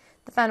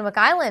 The Fenwick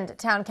Island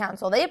Town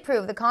Council, they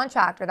approved the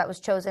contractor that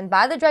was chosen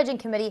by the dredging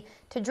committee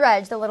to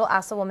dredge the Little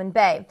Assawoman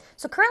Bay.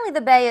 So currently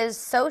the bay is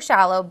so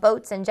shallow,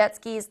 boats and jet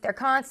skis, they're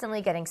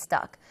constantly getting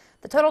stuck.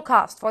 The total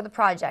cost for the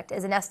project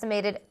is an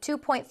estimated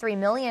 $2.3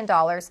 million.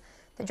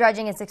 The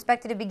dredging is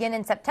expected to begin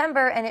in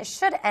September, and it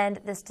should end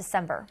this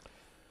December.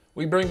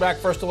 We bring back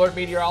First Alert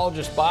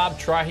meteorologist Bob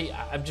Trahey.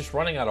 I'm just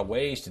running out of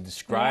ways to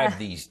describe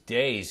these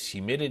days.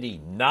 Humidity,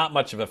 not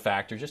much of a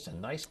factor, just a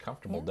nice,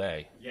 comfortable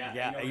day.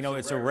 Yeah, you know,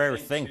 it's a rare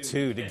thing,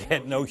 too, to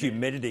get no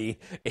humidity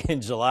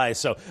in July.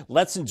 So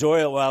let's enjoy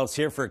it while it's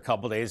here for a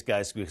couple days,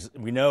 guys, because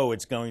we know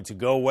it's going to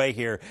go away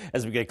here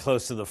as we get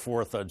close to the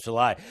 4th of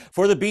July.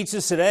 For the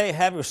beaches today,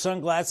 have your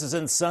sunglasses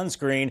and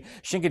sunscreen.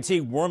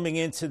 Chincoteague warming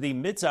into the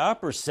mid to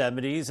upper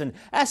 70s, and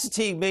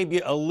Assateague may be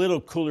a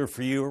little cooler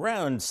for you,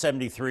 around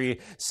 73,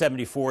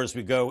 74 as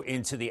we go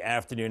into the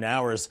afternoon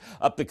hours.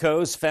 Up the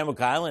coast, Fenwick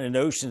Island and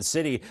Ocean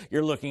City,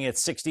 you're looking at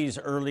 60s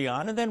early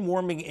on and then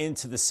warming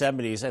into the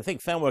 70s. I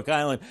think Fenwick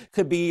Island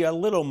could be a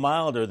little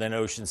milder than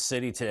Ocean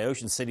City today.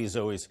 Ocean City is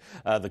always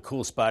the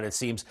cool spot, it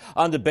seems.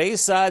 On the bay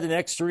side, the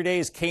next 3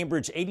 days,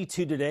 Cambridge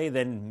 82 today,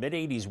 then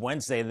mid-80s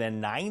Wednesday,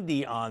 then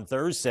 90 on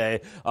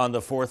Thursday on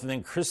the 4th. And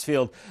then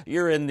Crisfield,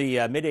 you're in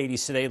the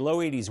mid-80s today, low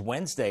 80s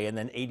Wednesday, and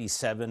then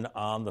 87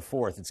 on the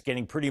 4th. It's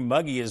getting pretty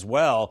muggy as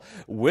well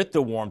with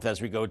the warmth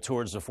as we go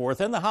towards the 4th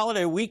and the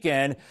holiday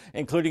weekend,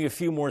 including a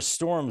few more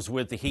storms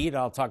with the heat.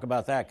 I'll talk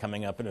about that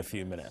coming up in a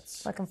few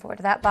minutes. Looking forward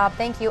to that, Bob.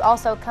 Thank you.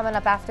 Also coming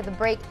up after the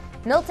break,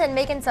 Milton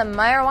making some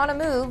marijuana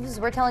moves.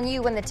 We're telling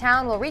you when the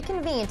town will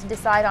reconvene to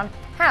decide on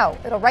how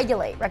it'll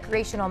regulate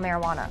recreational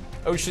marijuana.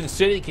 Ocean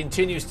City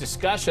continues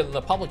discussion in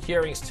the public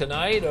hearings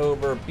tonight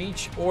over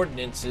beach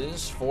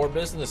ordinances for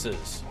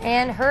businesses.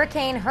 And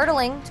hurricane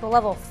hurtling to a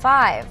level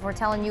 5. We're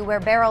telling you where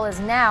Beryl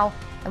is now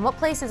and what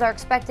places are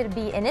expected to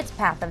be in its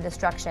path of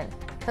destruction.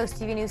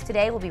 CoastTV News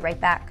Today will be right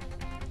back.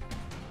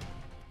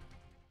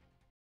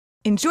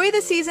 Enjoy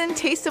the season,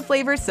 taste the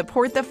flavors,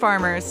 support the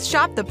farmers.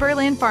 Shop the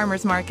Berlin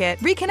Farmers Market.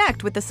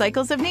 Reconnect with the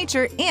cycles of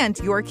nature and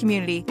your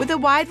community. With a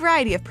wide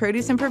variety of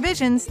produce and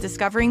provisions,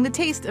 discovering the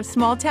taste of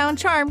small town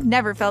charm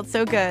never felt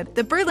so good.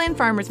 The Berlin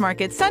Farmers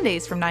Market,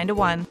 Sundays from 9 to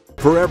 1.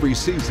 For every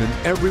season,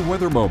 every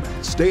weather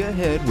moment, stay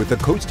ahead with the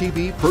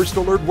CoastTV First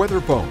Alert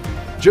Weather Phone.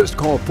 Just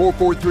call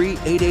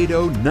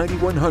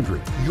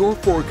 443-880-9100. Your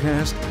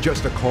forecast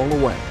just a call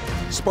away.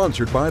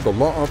 Sponsored by the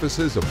law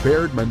offices of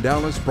Baird,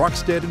 Mandalis,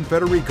 Brockstead, and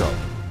Federico.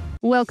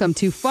 Welcome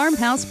to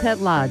Farmhouse Pet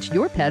Lodge,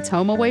 your pet's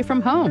home away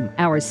from home.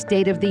 Our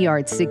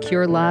state-of-the-art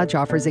secure lodge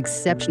offers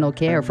exceptional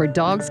care for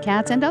dogs,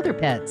 cats, and other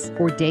pets.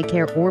 For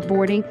daycare or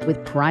boarding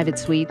with private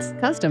suites,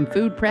 custom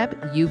food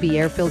prep, UV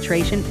air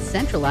filtration,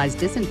 centralized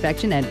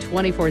disinfection, and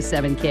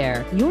 24/7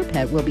 care. Your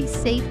pet will be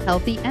safe,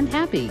 healthy, and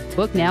happy.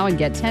 Book now and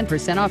get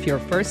 10% off your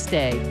first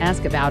stay.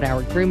 Ask about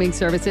our grooming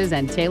services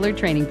and tailored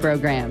training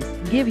programs.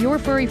 Give your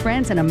furry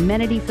friends an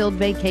amenity-filled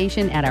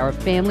vacation at our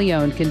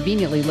family-owned,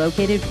 conveniently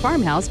located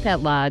Farmhouse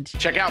Pet Lodge.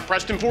 Check out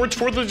Preston Ford's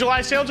 4th of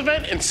July sales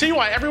event and see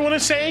why everyone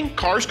is saying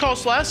cars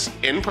cost less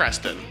in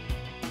Preston.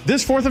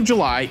 This 4th of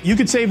July, you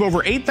could save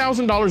over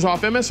 $8,000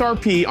 off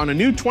MSRP on a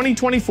new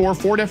 2024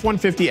 Ford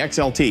F-150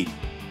 XLT.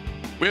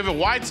 We have a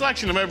wide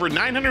selection of over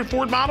 900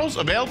 Ford models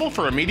available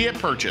for immediate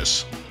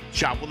purchase.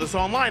 Shop with us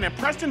online at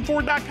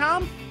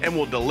PrestonFord.com and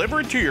we'll deliver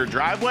it to your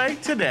driveway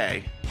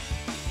today.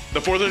 The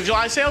 4th of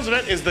July sales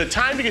event is the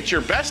time to get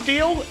your best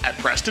deal at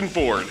Preston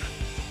Ford.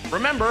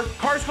 Remember,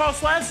 cars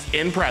cost less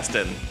in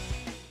Preston.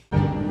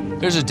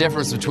 There's a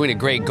difference between a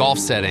great golf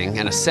setting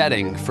and a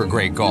setting for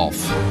great golf.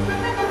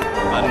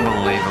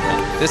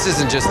 Unbelievable. This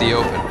isn't just the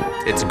Open,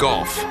 it's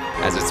golf,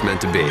 as it's meant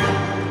to be.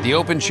 The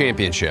Open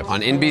Championship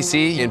on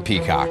NBC and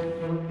Peacock.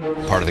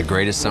 Part of the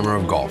greatest summer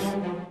of golf.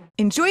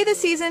 Enjoy the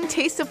season,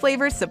 taste the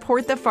flavors,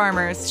 support the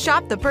farmers.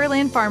 Shop the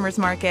Berlin Farmers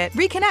Market.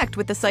 Reconnect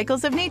with the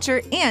cycles of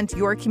nature and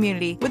your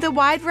community. With a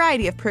wide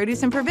variety of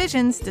produce and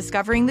provisions,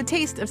 discovering the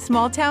taste of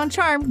small town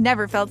charm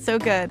never felt so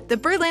good. The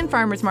Berlin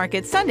Farmers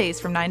Market, Sundays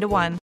from 9 to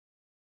 1.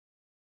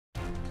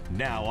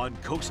 Now on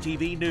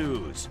CoastTV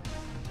News.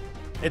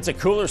 It's a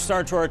cooler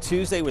start to our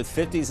Tuesday with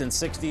 50s and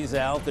 60s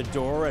out the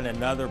door and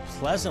another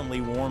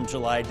pleasantly warm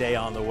July day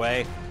on the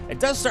way. It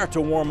does start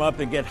to warm up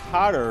and get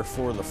hotter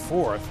for the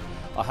 4th.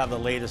 I'll have the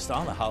latest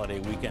on the holiday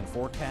weekend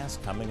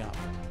forecast coming up.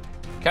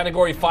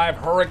 Category 5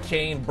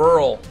 Hurricane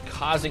Beryl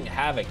causing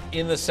havoc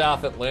in the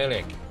South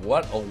Atlantic.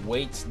 What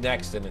awaits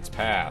next in its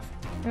path?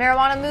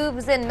 Marijuana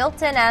moves in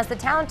Milton as the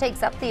town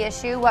takes up the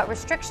issue. What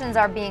restrictions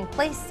are being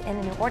placed in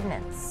the new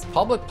ordinance?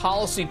 Public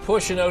policy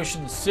push in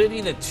Ocean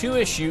City. The 2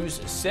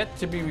 issues set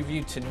to be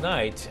reviewed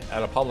tonight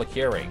at a public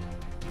hearing.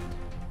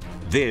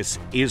 This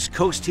is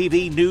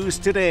CoastTV News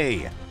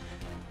Today.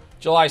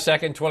 July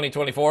 2nd,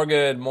 2024.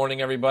 Good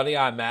morning, everybody.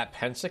 I'm Matt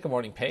Pensick. Good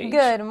morning, Paige.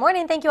 Good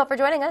morning. Thank you all for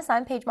joining us.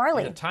 I'm Paige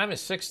Marley. The time is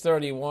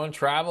 6:31.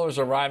 Travelers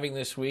arriving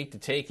this week to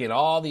take in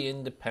all the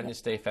Independence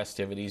Day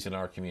festivities in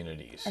our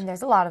communities. And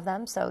there's a lot of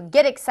them, so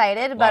get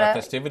excited. A lot of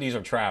festivities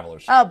or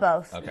travelers? Oh,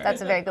 both. Okay.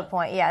 That's a very good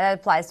point. Yeah,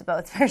 that applies to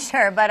both for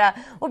sure. But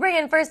we'll bring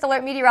in First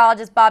Alert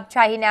meteorologist Bob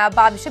Trahy now.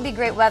 Bob, should be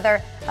great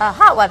weather,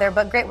 hot weather,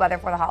 but great weather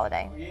for the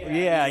holiday.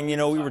 Yeah, and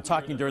we were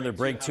talking during the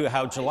break too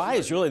how July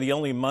is really the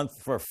only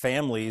month for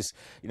families,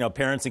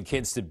 parents and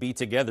kids to be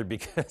together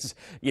because,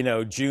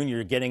 June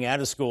you're getting out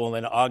of school and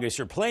then August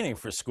you're planning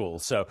for school.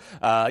 So,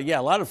 a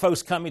lot of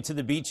folks coming to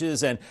the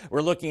beaches, and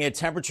we're looking at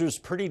temperatures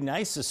pretty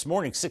nice this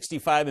morning.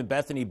 65 in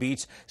Bethany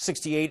Beach,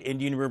 68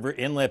 in Union River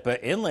Inlet.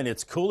 But inland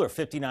it's cooler,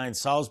 59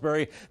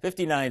 Salisbury,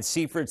 59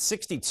 Seaford,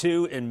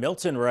 62 in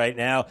Milton right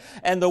now.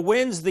 And the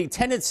winds, the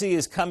tendency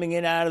is coming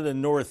in out of the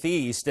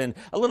northeast and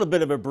a little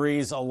bit of a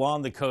breeze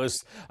along the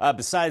coast.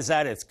 Besides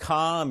that, it's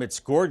calm,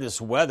 it's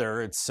gorgeous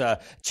weather. It's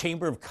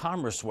Chamber of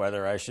Commerce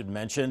weather, I should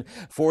mention.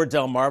 For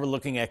Delmarva,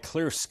 looking at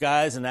clear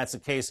skies, and that's the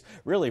case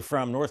really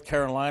from North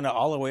Carolina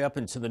all the way up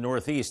into the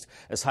northeast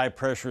as high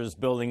pressure is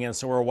building in.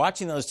 So we're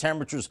watching those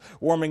temperatures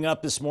warming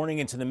up this morning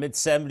into the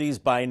mid-70s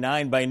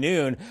by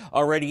noon.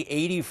 Already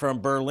 80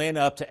 from Berlin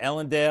up to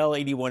Ellendale,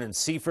 81 in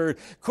Seaford.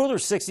 Cooler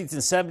 60s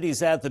and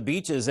 70s at the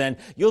beaches, and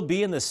you'll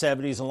be in the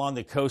 70s along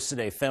the coast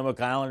today. Fenwick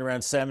Island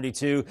around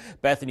 72,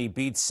 Bethany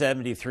Beach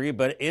 73,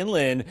 but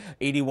inland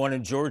 81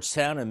 in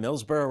Georgetown and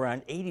Millsboro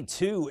around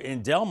 82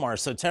 in Delmar.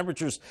 So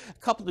temperatures a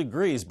couple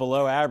degrees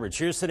below average.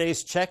 Here's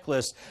today's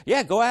checklist.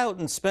 Yeah, go out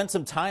and spend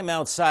some time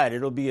outside.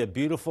 It'll be a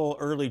beautiful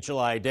early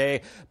July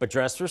day, but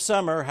dress for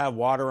summer, have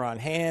water on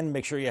hand,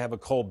 make sure you have a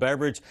cold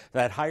beverage,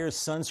 that higher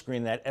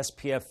sunscreen, that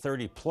SPF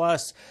 30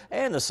 plus,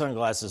 and the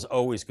sunglasses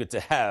always good to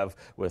have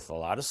with a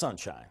lot of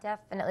sunshine.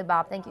 Definitely,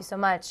 Bob. Thank you so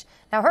much.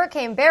 Now,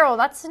 Hurricane Beryl,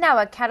 that's now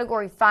a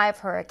Category 5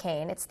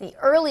 hurricane. It's the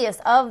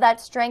earliest of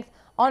that strength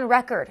on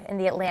record in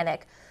the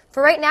Atlantic.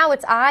 For right now,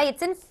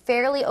 it's in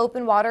fairly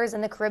open waters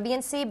in the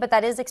Caribbean Sea, but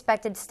that is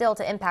expected still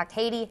to impact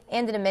Haiti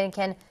and the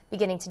Dominican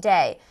beginning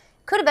today.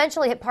 Could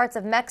eventually hit parts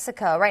of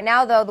Mexico. Right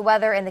now, though, the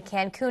weather in the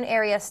Cancun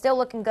area is still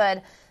looking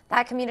good.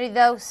 That community,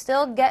 though,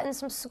 still getting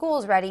some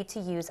schools ready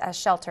to use as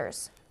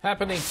shelters.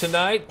 Happening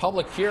tonight,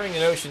 public hearing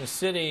in Ocean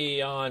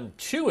City on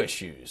 2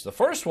 issues. The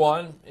first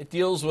one, it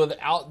deals with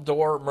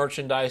outdoor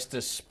merchandise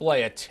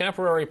display. A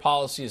temporary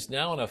policy is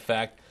now in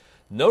effect.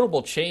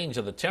 Notable change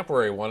of the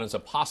temporary one is a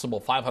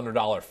possible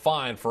 $500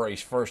 fine for a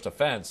first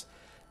offense.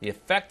 The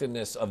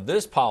effectiveness of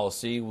this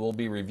policy will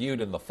be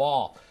reviewed in the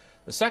fall.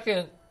 The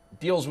second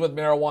deals with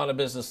marijuana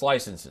business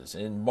licenses.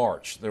 In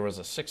March, there was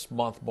a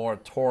 6-month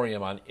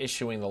moratorium on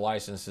issuing the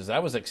licenses.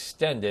 That was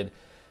extended.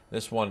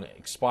 This one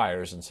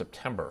expires in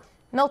September.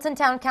 Milton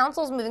Town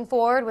Council is moving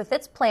forward with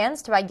its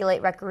plans to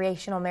regulate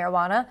recreational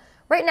marijuana.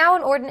 Right now,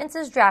 an ordinance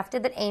is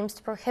drafted that aims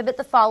to prohibit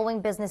the following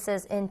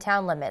businesses in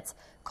town limits: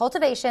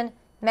 cultivation,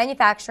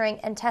 manufacturing,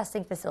 and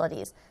testing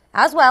facilities,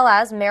 as well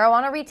as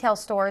marijuana retail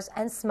stores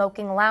and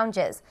smoking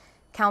lounges.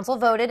 Council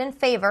voted in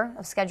favor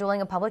of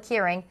scheduling a public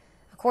hearing.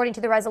 According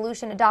to the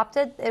resolution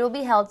adopted, it will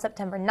be held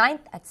September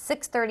 9th at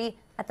 6:30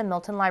 at the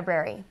Milton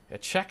Library. Yeah,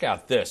 check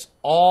out this.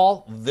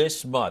 All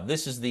this mud.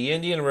 This is the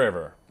Indian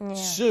River. Yeah.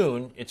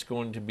 Soon, it's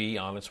going to be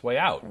on its way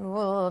out.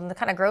 Ooh,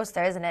 kind of gross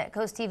there, isn't it?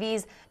 Coast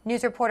TV's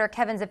news reporter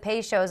Kevin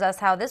Zapay shows us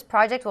how this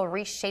project will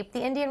reshape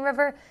the Indian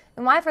River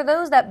and why for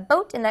those that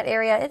boat in that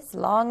area, it's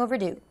long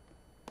overdue.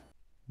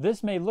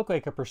 This may look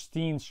like a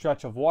pristine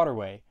stretch of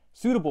waterway,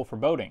 suitable for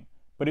boating,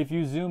 but if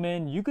you zoom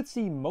in, you could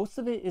see most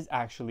of it is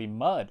actually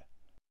mud.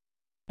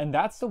 And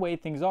that's the way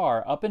things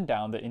are up and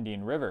down the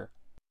Indian River.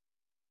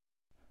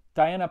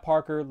 Diana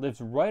Parker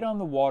lives right on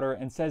the water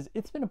and says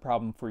it's been a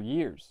problem for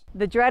years.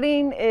 The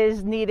dredging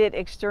is needed,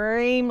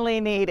 extremely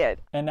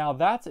needed. And now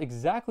that's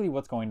exactly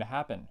what's going to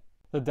happen.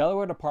 The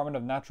Delaware Department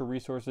of Natural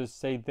Resources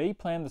say they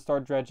plan to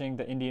start dredging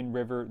the Indian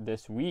River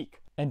this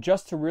week. And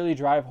just to really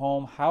drive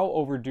home how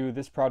overdue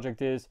this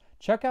project is,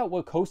 check out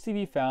what Coast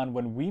TV found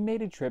when we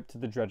made a trip to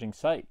the dredging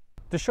site.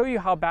 To show you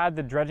how bad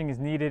the dredging is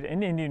needed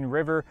in Indian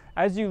River,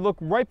 as you look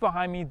right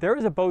behind me, there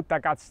is a boat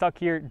that got stuck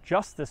here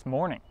just this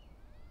morning.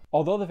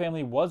 Although the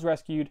family was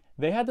rescued,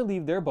 they had to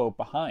leave their boat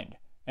behind.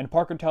 And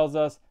Parker tells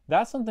us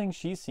that's something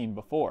she's seen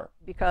before.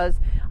 Because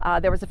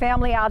there was a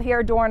family out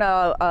here during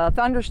a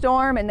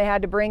thunderstorm and they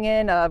had to bring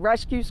in a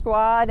rescue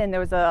squad, and there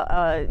was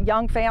a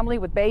young family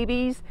with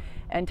babies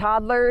and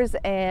toddlers,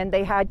 and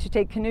they had to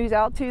take canoes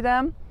out to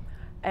them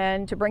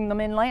and to bring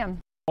them inland.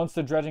 Once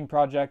the dredging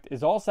project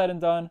is all said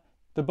and done,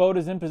 the boat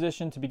is in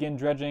position to begin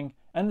dredging,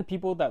 and the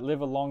people that live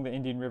along the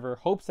Indian River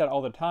hopes that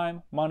all the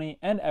time, money,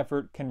 and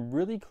effort can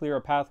really clear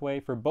a pathway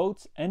for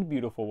boats and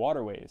beautiful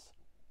waterways.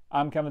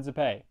 I'm Kevin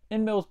Zapay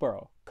in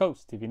Millsboro,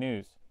 Coast TV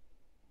News.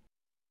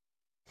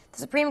 The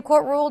Supreme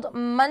Court ruled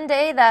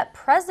Monday that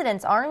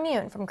presidents are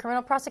immune from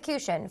criminal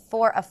prosecution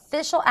for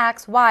official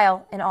acts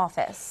while in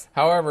office.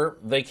 However,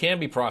 they can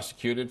be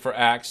prosecuted for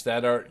acts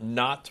that are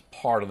not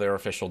part of their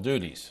official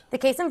duties. The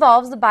case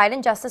involves the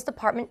Biden Justice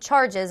Department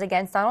charges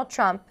against Donald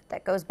Trump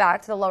that goes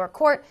back to the lower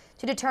court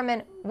to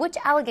determine which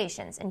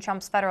allegations in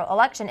Trump's federal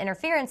election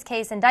interference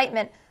case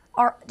indictment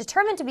are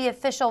determined to be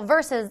official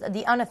versus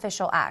the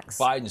unofficial acts.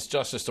 Biden's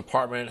Justice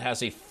Department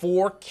has a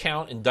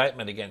 4-count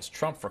indictment against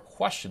Trump for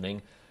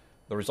questioning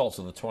the results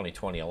of the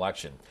 2020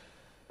 election.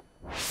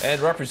 And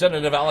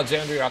Representative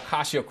Alexandria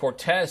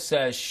Ocasio-Cortez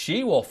says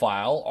she will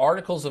file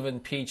articles of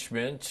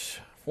impeachment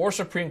for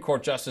Supreme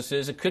Court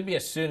justices. It could be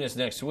as soon as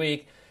next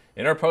week.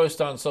 In her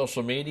post on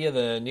social media,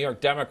 the New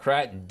York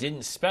Democrat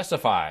didn't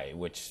specify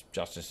which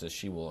justices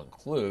she will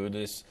include.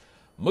 This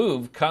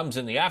move comes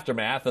in the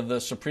aftermath of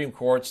the Supreme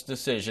Court's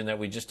decision that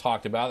we just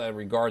talked about that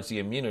regards the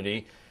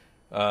immunity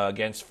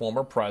against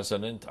former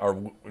president,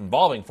 or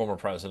involving former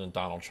President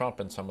Donald Trump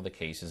and some of the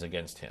cases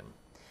against him.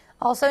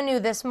 Also new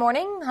this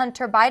morning,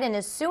 Hunter Biden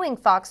is suing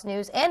Fox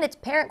News and its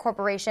parent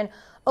corporation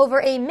over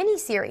a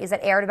mini-series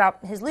that aired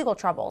about his legal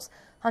troubles.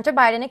 Hunter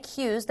Biden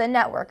accused the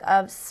network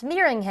of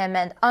smearing him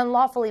and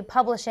unlawfully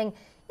publishing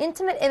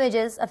intimate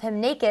images of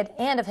him naked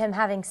and of him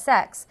having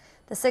sex.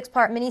 The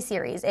 6-part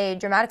miniseries, a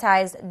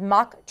dramatized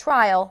mock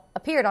trial,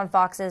 appeared on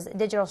Fox's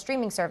digital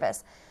streaming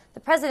service.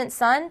 The president's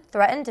son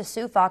threatened to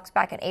sue Fox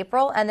back in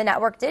April, and the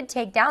network did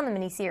take down the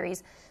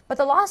miniseries. But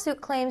the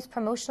lawsuit claims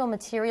promotional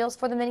materials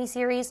for the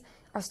miniseries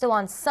are still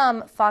on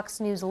some Fox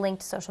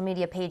News-linked social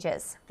media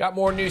pages. Got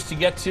more news to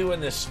get to in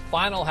this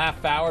final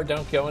half hour.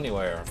 Don't go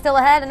anywhere. Still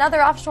ahead,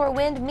 another offshore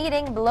wind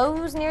meeting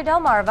blows near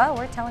Delmarva.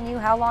 We're telling you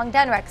how long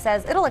DENREC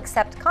says it'll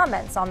accept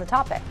comments on the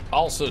topic.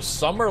 Also,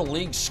 Summer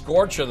League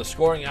scorcher, the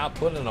scoring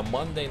output in a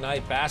Monday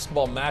night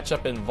basketball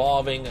matchup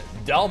involving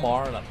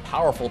Delmar and a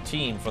powerful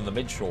team from the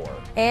midshore.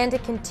 And a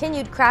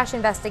continued crash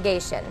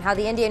investigation. How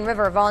the Indian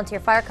River Volunteer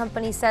Fire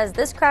Company says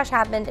this crash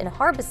happened in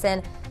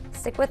Harbison.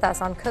 Stick with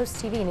us on Coast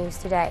TV News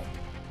today.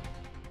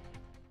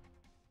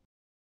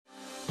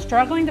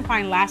 Struggling to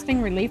find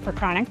lasting relief for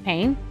chronic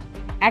pain?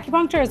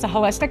 Acupuncture is a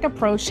holistic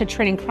approach to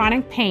treating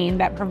chronic pain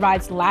that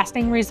provides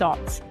lasting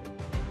results.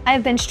 I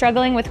have been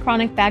struggling with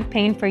chronic back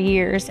pain for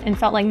years and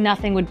felt like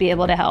nothing would be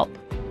able to help.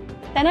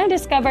 Then I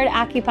discovered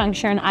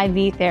acupuncture and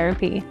IV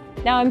therapy.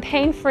 Now I'm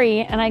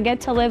pain-free and I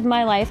get to live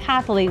my life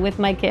happily with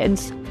my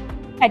kids.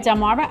 At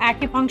Delmarva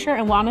Acupuncture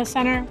and Wellness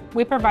Center,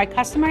 we provide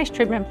customized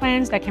treatment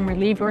plans that can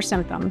relieve your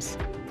symptoms.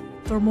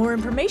 For more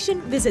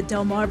information, visit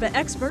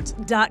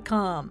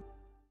delmarvaexperts.com.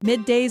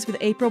 Middays with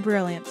April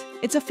Brilliant.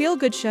 It's a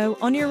feel-good show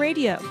on your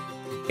radio.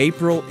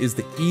 April is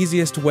the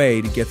easiest way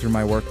to get through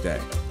my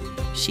workday.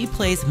 She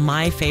plays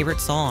my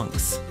favorite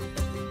songs.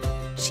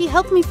 She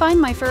helped me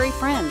find my furry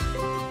friend.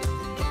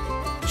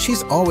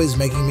 She's always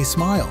making me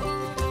smile.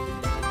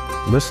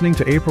 Listening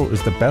to April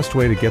is the best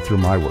way to get through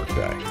my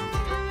workday.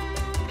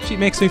 She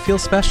makes me feel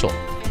special.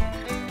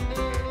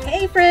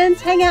 Hey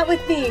friends, hang out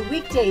with me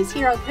weekdays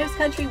here on Coast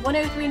Country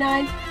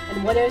 103.9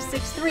 and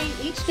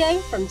 106.3 each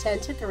day from 10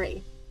 to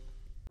 3.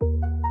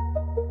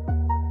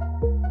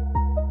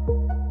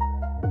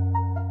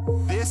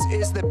 This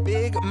is the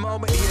big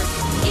moment here.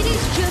 It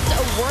is just a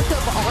work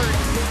of art.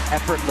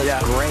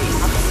 Effortless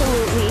grace.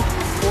 Absolutely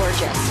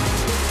gorgeous.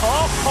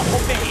 Oh,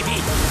 baby.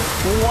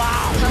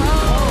 Wow.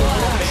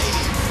 Oh,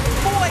 baby.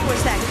 Boy,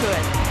 was that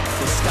good.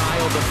 The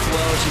style, the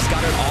flow, she's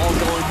got it all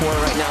going for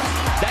her right now.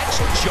 That's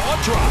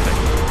jaw-dropping.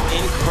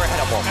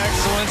 Incredible.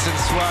 Excellence and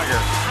swagger.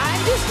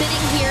 I'm just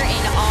sitting here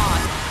in awe.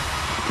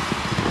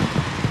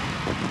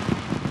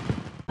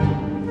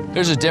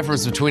 There's a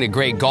difference between a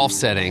great golf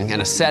setting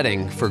and a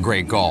setting for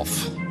great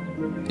golf.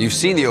 You've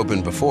seen the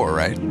Open before,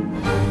 right?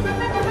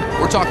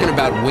 We're talking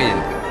about wind,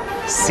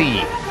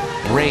 sea,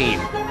 rain,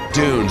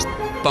 dunes,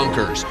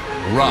 bunkers,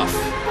 rough.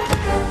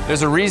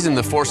 There's a reason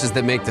the forces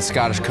that make the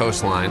Scottish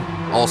coastline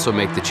also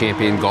make the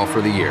champion golfer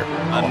of the year.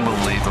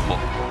 Unbelievable.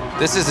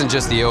 This isn't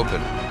just the Open.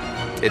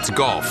 It's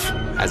golf,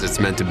 as it's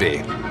meant to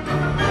be.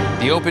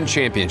 The Open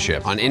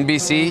Championship on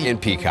NBC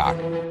and Peacock.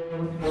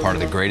 Part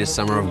of the greatest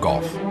summer of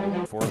golf.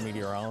 For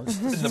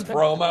meteorologists. The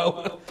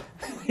promo.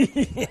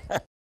 Yeah.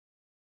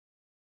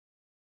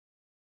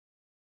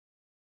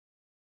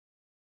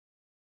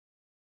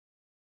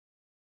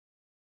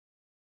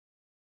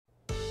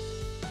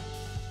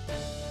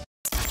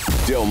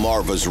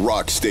 Delmarva's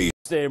Rock Station.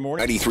 Stay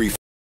morning. 93.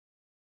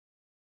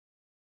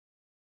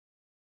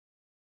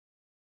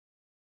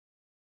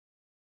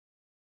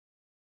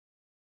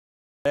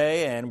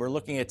 And we're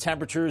looking at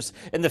temperatures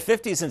in the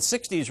 50s and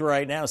 60s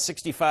right now.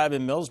 65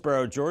 in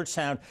Millsboro,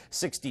 Georgetown,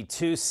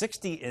 62,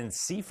 60 in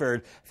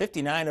Seaford,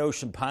 59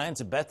 Ocean Pines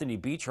at Bethany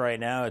Beach right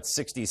now at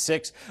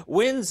 66.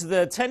 Winds,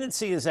 the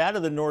tendency is out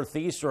of the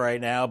northeast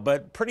right now,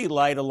 but pretty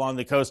light along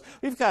the coast.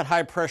 We've got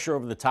high pressure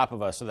over the top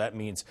of us, so that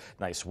means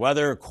nice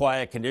weather,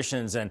 quiet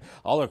conditions, and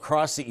all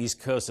across the East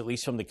Coast, at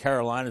least from the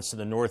Carolinas to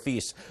the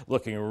Northeast,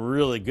 looking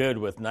really good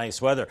with nice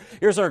weather.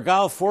 Here's our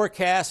golf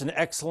forecast. An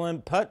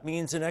excellent putt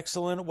means an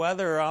excellent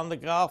weather on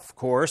the golf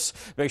course.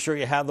 Make sure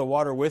you have the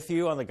water with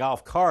you on the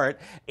golf cart.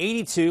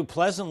 82,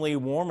 pleasantly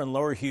warm and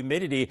lower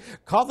humidity.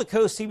 Call the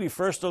Coast TV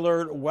First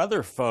Alert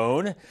weather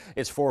phone.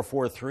 It's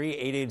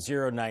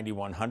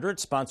 443-880-9100.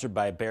 Sponsored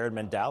by Baird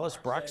Mandalis,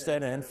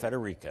 Brockstead, and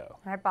Federico.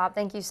 All right, Bob,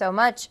 thank you so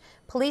much.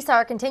 Police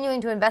are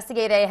continuing to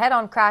investigate a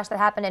head-on crash that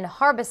happened in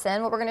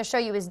Harbison. What we're going to show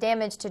you is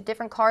damage to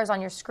different cars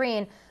on your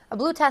screen. A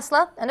blue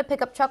Tesla and a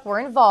pickup truck were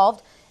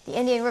involved. The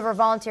Indian River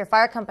Volunteer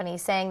Fire Company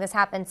saying this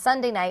happened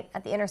Sunday night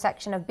at the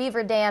intersection of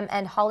Beaver Dam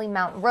and Holly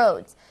Mountain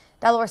Roads.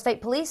 Delaware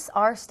State Police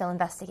are still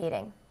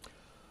investigating.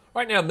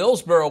 Right now,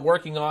 Millsboro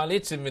working on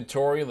its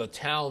inventory of the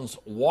town's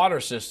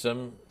water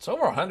system. It's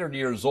over 100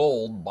 years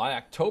old. By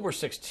October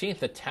 16th,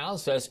 the town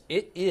says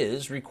it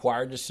is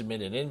required to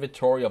submit an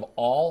inventory of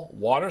all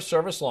water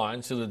service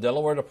lines to the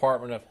Delaware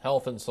Department of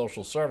Health and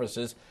Social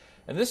Services,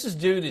 and this is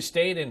due to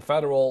state and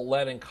federal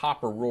lead and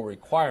copper rule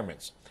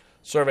requirements.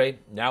 Survey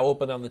now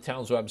open on the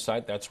town's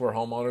website. That's where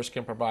homeowners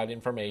can provide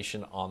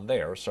information on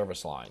their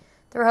service line.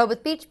 The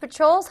Rehoboth Beach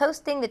Patrol is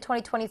hosting the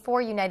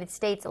 2024 United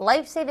States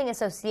Life-Saving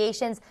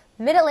Association's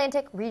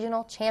Mid-Atlantic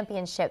Regional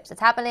Championships. It's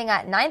happening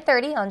at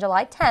 9:30 on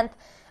July 10th.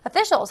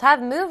 Officials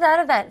have moved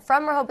that event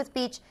from Rehoboth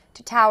Beach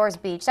to Towers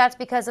Beach. That's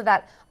because of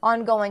that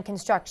ongoing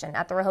construction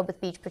at the Rehoboth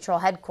Beach Patrol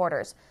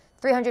headquarters.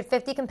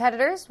 350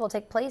 competitors will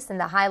take place in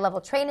the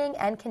high-level training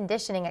and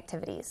conditioning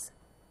activities.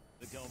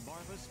 The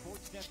Delmarva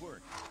Sports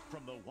Network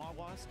from the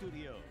Wawa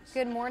Studios.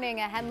 Good morning.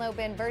 A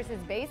Henlopen versus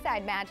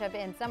Bayside matchup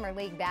in Summer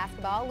League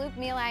basketball. Luke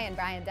Mealy and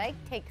Brian Dyke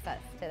takes us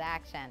to the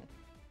action.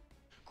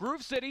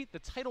 Groove City, the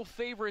title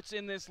favorites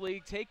in this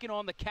league, taking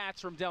on the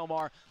Cats from Del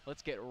Mar.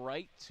 Let's get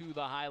right to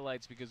the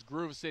highlights because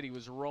Groove City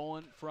was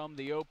rolling from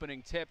the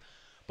opening tip.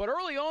 But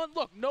early on,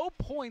 look, no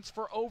points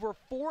for over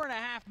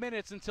 4.5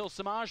 minutes until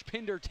Samaj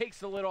Pinder takes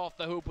the lid off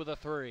the hoop with a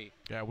three.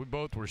 Yeah, we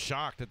both were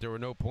shocked that there were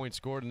no points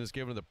scored in this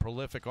given the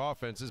prolific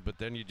offenses, but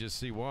then you just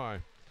see why.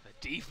 A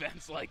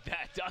defense like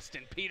that,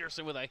 Dustin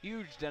Peterson with a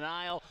huge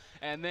denial,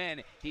 and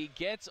then he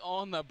gets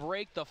on the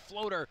break, the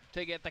floater,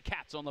 to get the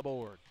Cats on the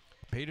board.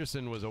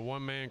 Peterson was a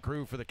one-man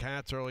crew for the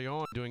Cats early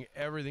on, doing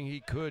everything he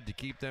could to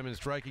keep them in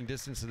striking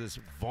distance of this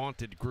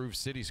vaunted Groove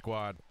City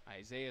squad.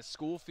 Isaiah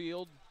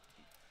Schoolfield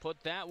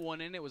put that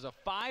one in. It was a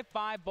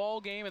 5-5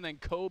 ball game, and then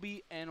Kobe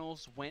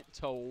Ennels went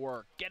to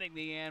work, getting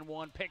the and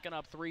one, picking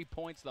up 3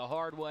 points the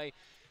hard way.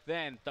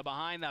 Then the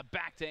behind the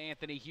back to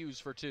Anthony Hughes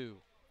for two.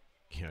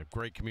 Yeah,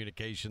 great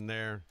communication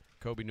there.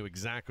 Kobe knew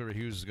exactly where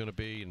Hughes was going to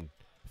be and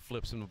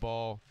flips him the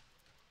ball.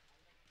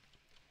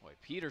 Boy,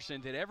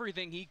 Peterson did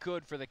everything he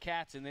could for the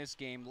Cats in this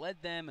game,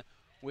 led them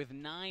with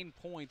 9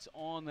 points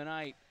on the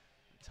night.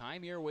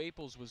 Tymier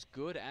Waples was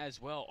good as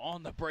well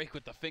on the break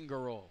with the finger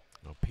roll.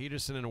 Well,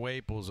 Peterson and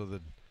Waples are the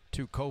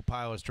two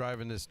co-pilots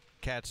driving this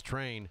Cats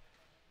train.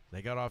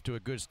 They got off to a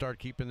good start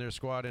keeping their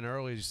squad in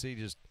early. You see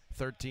just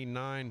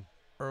 13-9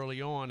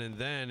 early on, and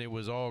then it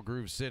was all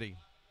Groove City.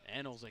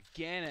 Ennels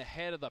again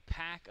ahead of the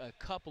pack. A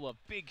couple of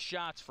big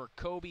shots for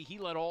Kobe. He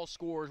led all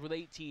scorers with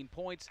 18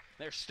 points.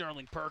 There's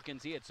Sterling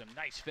Perkins. He had some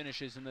nice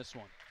finishes in this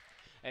one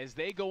as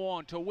they go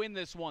on to win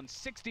this one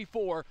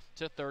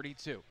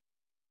 64-32.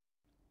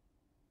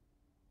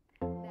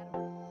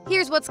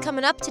 Here's what's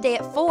coming up today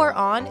at 4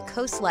 on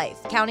Coast Life.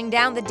 Counting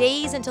down the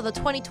days until the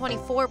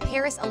 2024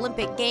 Paris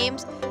Olympic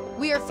Games,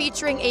 we are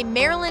featuring a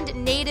Maryland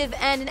native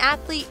and an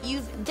athlete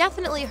you've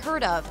definitely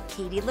heard of,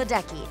 Katie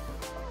Ledecky.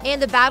 And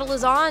the battle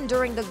is on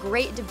during the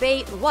great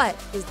debate, what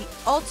is the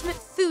ultimate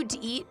food to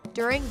eat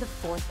during the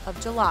 4th of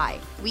July?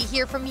 We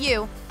hear from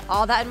you.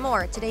 All that and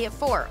more today at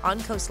 4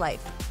 on Coast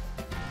Life.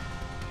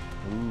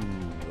 Ooh,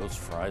 those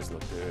fries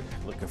look good.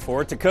 Looking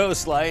forward to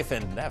Coast Life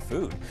and that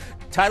food.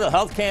 Tidal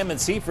Health Cam and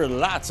Seaford,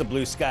 lots of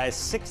blue skies,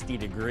 60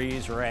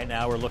 degrees right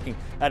now. We're looking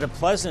at a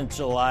pleasant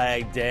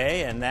July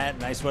day, and that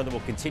nice weather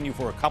will continue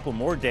for a couple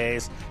more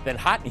days, then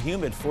hot and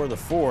humid for the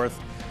 4th.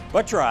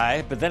 But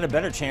dry, but then a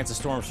better chance of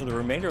storms for the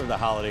remainder of the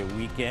holiday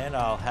weekend.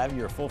 I'll have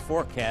your full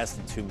forecast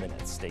in 2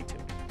 minutes. Stay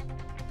tuned.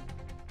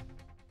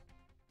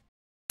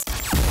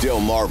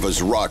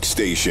 Delmarva's Rock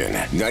Station,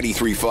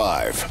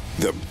 93.5,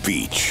 The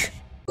Beach.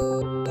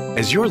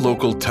 As your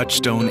local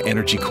Touchstone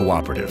Energy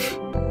Cooperative,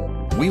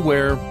 we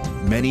wear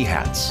many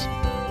hats.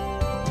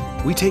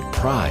 We take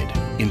pride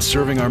in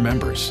serving our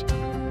members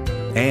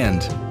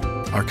and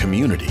our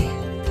community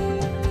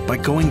by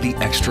going the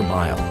extra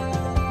mile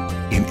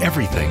in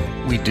everything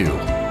we do.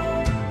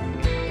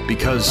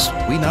 Because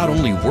we not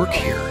only work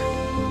here,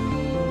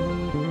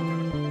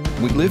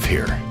 we live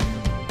here.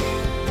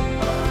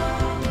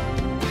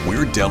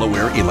 We're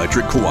Delaware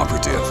Electric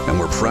Cooperative, and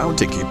we're proud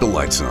to keep the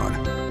lights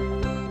on.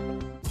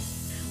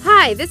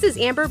 Hi, this is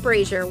Amber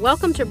Brazier.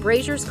 Welcome to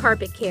Brazier's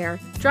Carpet Care.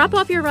 Drop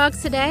off your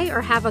rugs today or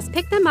have us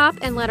pick them up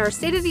and let our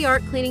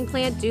state-of-the-art cleaning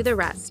plant do the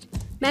rest.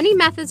 Many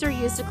methods are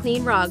used to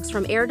clean rugs,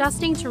 from air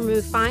dusting to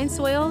remove fine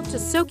soil to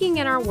soaking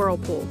in our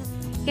whirlpool.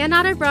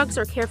 Hand-knotted rugs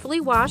are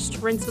carefully washed,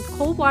 rinsed with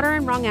cold water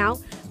and wrung out,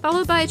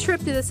 followed by a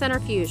trip through the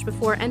centrifuge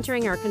before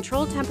entering our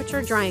controlled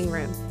temperature drying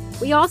room.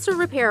 We also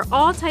repair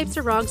all types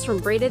of rugs from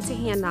braided to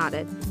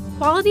hand-knotted.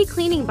 Quality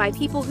cleaning by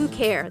people who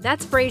care.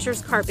 That's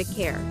Brazier's Carpet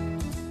Care.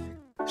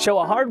 Show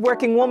a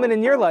hard-working woman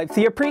in your life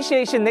the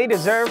appreciation they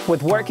deserve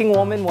with Working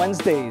Woman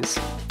Wednesdays.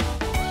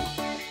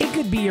 It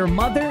could be your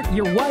mother,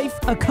 your wife,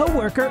 a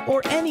coworker,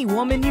 or any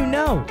woman you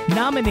know.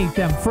 Nominate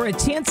them for a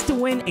chance to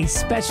win a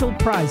special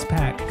prize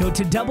pack. Go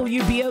to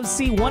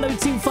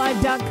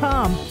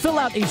WBOC1025.com, fill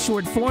out a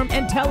short form,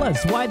 and tell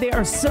us why they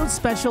are so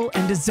special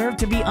and deserve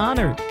to be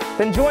honored.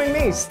 Then join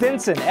me,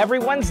 Stinson, every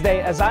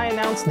Wednesday as I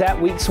announce that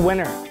week's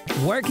winner.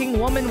 Working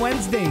Woman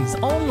Wednesdays,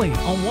 only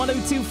on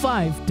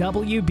 1025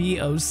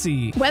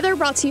 WBOC. Weather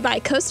brought to you by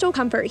Coastal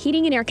Comfort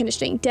Heating and Air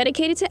Conditioning,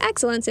 dedicated to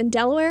excellence in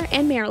Delaware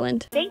and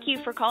Maryland. Thank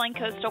you for calling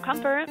Coastal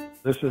Comfort.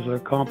 This is a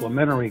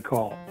complimentary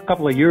call. A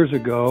couple of years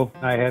ago,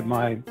 I had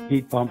my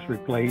heat pumps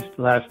replaced.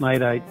 Last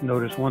night, I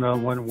noticed one of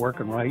them wasn't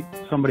working right.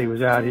 Somebody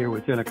was out here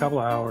within a couple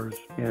of hours,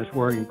 and it's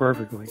working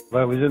perfectly.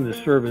 I was in the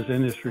service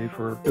industry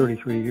for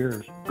 33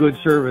 years. Good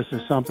service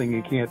is something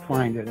you can't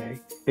find today.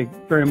 It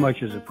very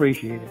much is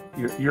appreciated.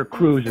 Your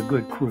crew is a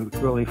good crew.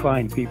 Really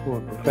fine people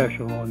are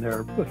professional and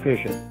they're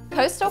efficient.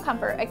 Coastal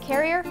Comfort, a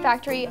Carrier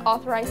factory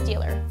authorized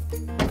dealer.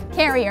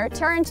 Carrier,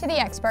 turn to the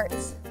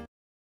experts.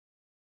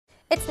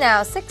 It's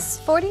now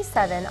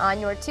 6:47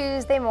 on your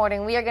Tuesday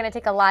morning. We are going to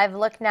take a live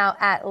look now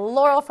at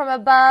Laurel from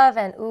above,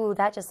 and ooh,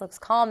 that just looks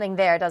calming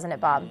there, doesn't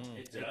it, Bob?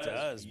 It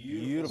does.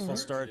 Beautiful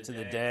start to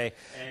the day,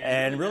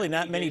 and really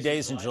not many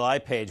days in July,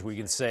 Paige, we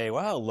can say,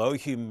 wow, low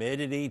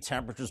humidity,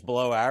 temperatures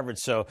below average,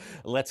 so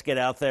let's get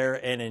out there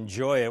and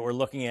enjoy it. We're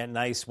looking at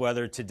nice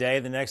weather today,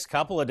 the next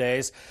couple of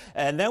days,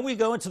 and then we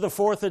go into the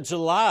 4th of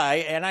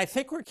July, and I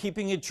think we're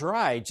keeping it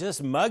dry,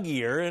 just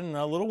muggier and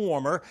a little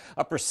warmer,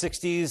 upper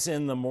 60s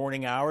in the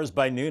morning hours.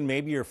 By noon,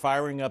 maybe you're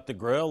firing up the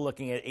grill,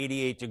 looking at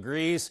 88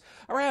 degrees,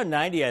 around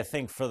 90, I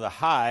think, for the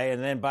high.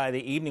 And then by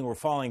the evening, we're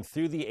falling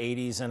through the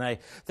 80s. And I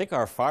think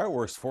our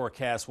fireworks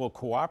forecast will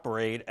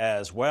cooperate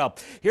as well.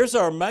 Here's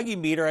our muggy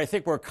meter. I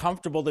think we're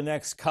comfortable the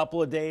next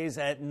couple of days.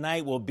 At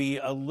night will be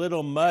a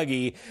little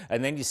muggy.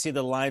 And then you see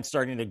the line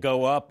starting to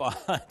go up on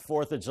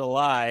 4th of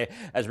July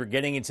as we're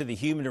getting into the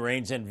humid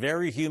range, and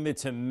very humid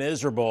to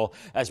miserable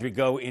as we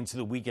go into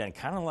the weekend,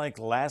 kind of like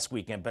last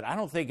weekend. But I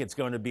don't think it's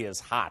going to be as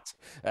hot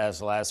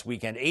as last weekend.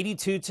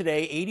 82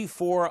 today,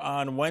 84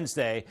 on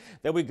Wednesday.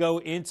 Then we go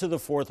into the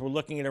 4th. We're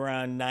looking at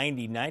around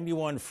 90,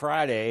 91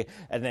 Friday,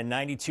 and then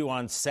 92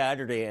 on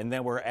Saturday. And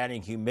then we're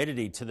adding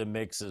humidity to the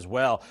mix as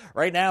well.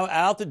 Right now,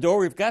 out the door,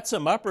 we've got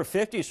some upper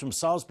 50s from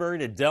Salisbury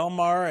to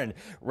Delmar, and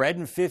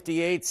Redden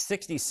 58,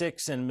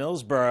 66 in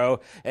Millsboro,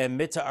 and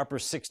mid to upper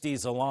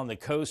 60s along the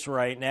coast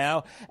right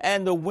now.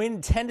 And the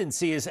wind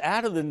tendency is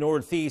out of the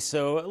northeast,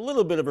 so a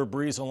little bit of a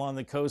breeze along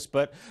the coast,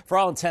 but for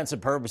all intents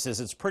and purposes,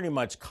 it's pretty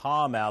much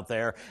calm out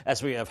there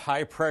as we have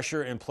high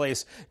pressure in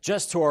place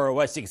just to our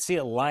west. You can see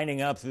it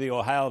lining up through the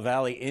Ohio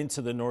Valley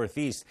into the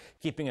northeast,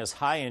 keeping us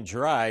high and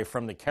dry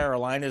from the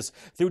Carolinas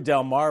through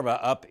Delmarva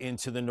up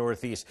into the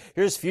northeast.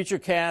 Here's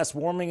Futurecast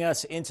warming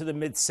us into the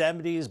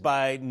mid-70s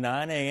by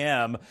 9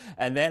 a.m.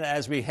 And then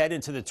as we head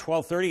into the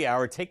 12:30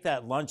 hour, take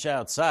that lunch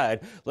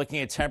outside, looking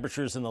at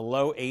temperatures in the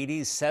low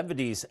 80s,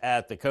 70s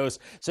at the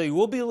coast. So you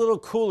will be a little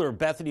cooler.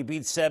 Bethany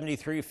Beach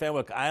 73,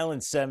 Fenwick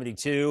Island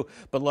 72,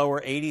 but lower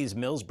 80s,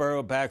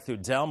 Millsboro back through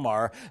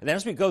Delmar. far. And then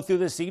as we go through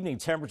this evening,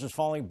 temperatures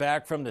falling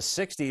back from the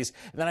 60s.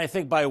 And then I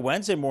think by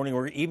Wednesday morning,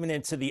 we're even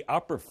into the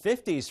upper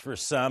 50s for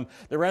some.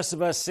 The rest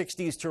of us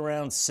 60s to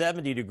around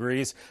 70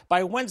 degrees.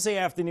 By Wednesday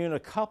afternoon, a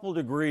couple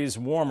degrees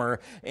warmer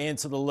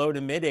into the low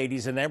to mid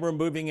 80s. And then we're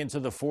moving into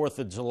the 4th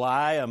of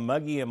July, a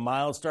muggy and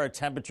mild start,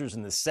 temperatures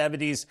in the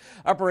 70s,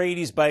 upper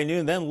 80s by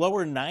noon, then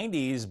lower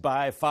 90s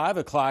by 5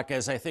 o'clock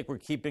as I think we're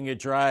keeping it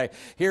dry.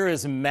 Here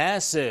is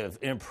massive,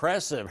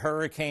 impressive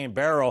Hurricane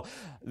Beryl,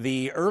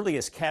 the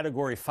earliest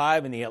Category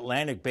 5 in the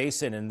Atlantic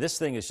Basin, and this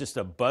thing is just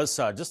a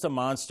buzzsaw, just a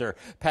monster,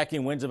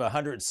 packing winds of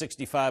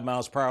 165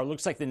 miles per hour.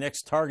 Looks like the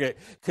next target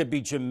could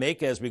be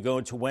Jamaica as we go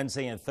into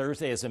Wednesday and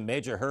Thursday as a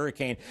major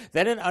hurricane.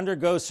 Then it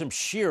undergoes some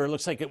shear. It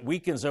looks like it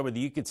weakens over the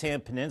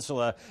Yucatan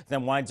Peninsula,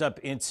 then winds up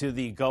into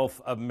the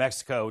Gulf of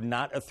Mexico.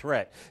 Not a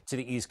threat to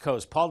the East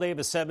Coast. Paul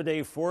Davis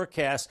 7-day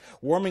forecast,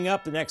 warming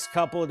up the next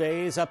couple of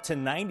days, up to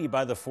 90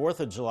 by the 4th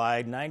of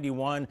July,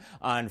 91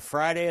 on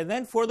Friday, and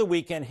then for the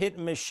weekend, hit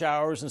and miss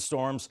showers and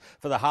storms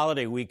for the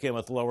holiday weekend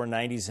with lower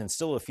 90s and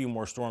still a few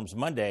more storms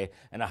Monday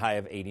and a high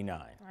of 89.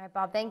 All right,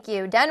 Bob, thank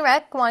you.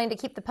 DENREC wanting to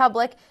keep the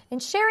public in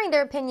sharing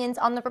their opinions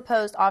on the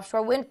proposed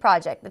offshore wind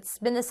project that's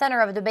been the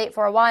center of a debate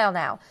for a while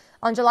now.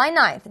 On July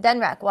 9th,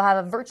 DENREC will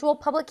have a virtual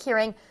public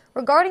hearing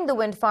regarding the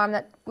wind farm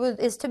that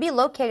is to be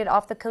located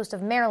off the coast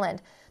of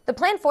Maryland. The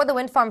plan for the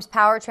wind farm's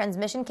power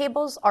transmission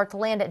cables are to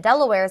land at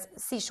Delaware's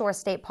Seashore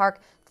State Park,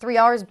 3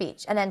 R's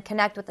Beach, and then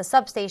connect with the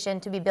substation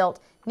to be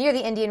built near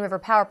the Indian River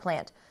Power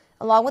Plant.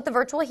 Along with the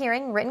virtual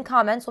hearing, written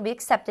comments will be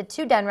accepted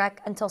to DENREC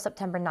until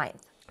September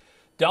 9th.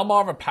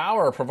 Delmarva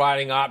Power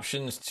providing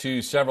options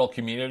to several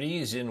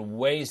communities in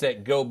ways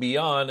that go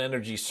beyond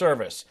energy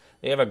service.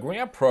 They have a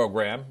grant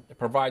program that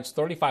provides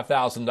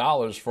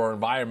 $35,000 for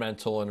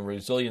environmental and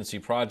resiliency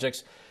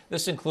projects.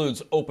 This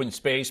includes open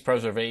space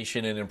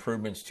preservation and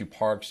improvements to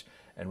parks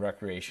and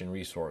recreation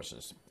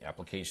resources.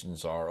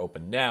 Applications are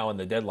open now, and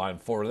the deadline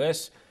for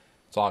this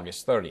is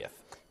August 30th.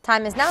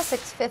 Time is now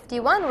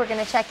 6:51. We're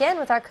going to check in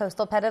with our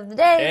coastal pet of the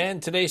day.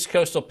 And today's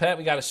coastal pet,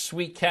 we got a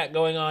sweet cat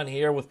going on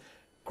here with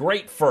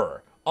great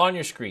fur. On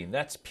your screen,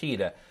 that's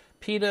PETA.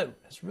 PETA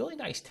has really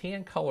nice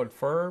tan-colored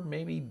fur.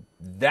 Maybe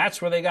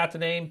that's where they got the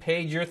name.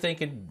 Paige, you're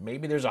thinking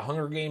maybe there's a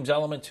Hunger Games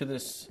element to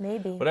this.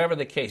 Maybe. Whatever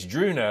the case,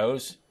 Drew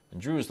knows. And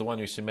Drew is the one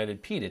who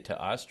submitted PETA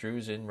to us.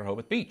 Drew's in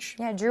Rehoboth Beach.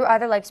 Yeah, Drew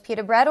either likes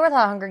pita bread or the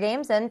Hunger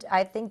Games, and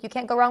I think you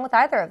can't go wrong with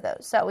either of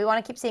those. So we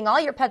want to keep seeing all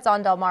your pets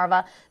on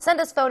Delmarva. Send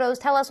us photos.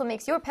 Tell us what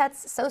makes your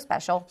pets so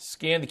special.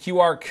 Scan the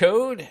QR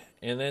code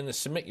and then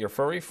submit your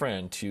furry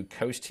friend to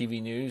Coast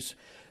TV News.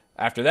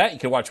 After that, you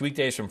can watch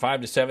weekdays from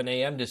 5 to 7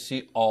 a.m. to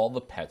see all the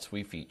pets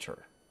we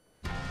feature.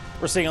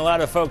 We're seeing a lot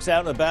of folks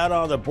out and about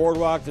on the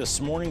boardwalk this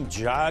morning,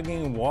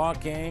 jogging,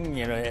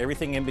 walking,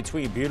 everything in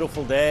between.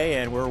 Beautiful day,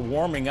 and we're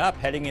warming up,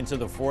 heading into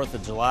the 4th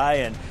of July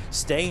and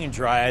staying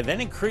dry. Then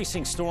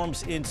increasing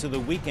storms into the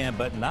weekend,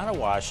 but not a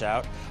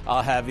washout.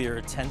 I'll have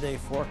your 10-day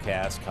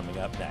forecast coming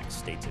up next.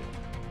 Stay tuned.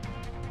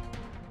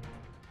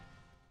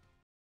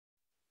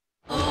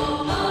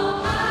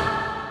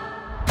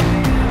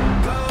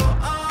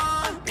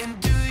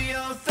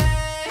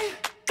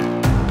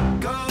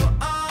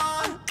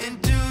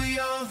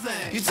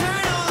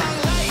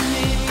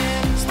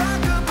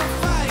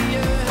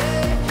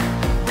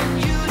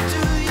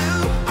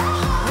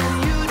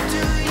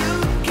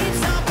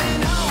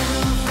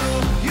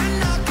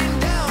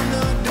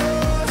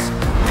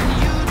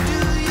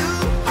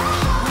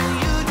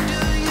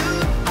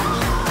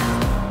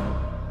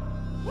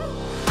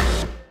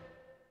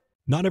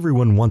 Not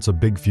everyone wants a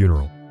big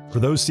funeral.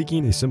 For those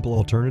seeking a simple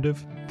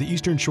alternative, the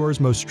Eastern Shore's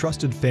most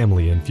trusted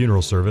family and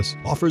funeral service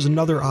offers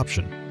another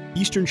option.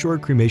 Eastern Shore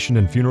Cremation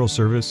and Funeral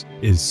Service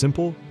is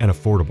simple and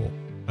affordable.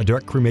 A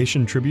direct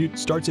cremation tribute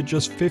starts at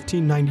just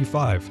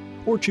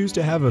 $15.95, or choose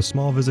to have a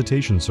small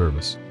visitation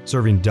service,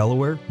 serving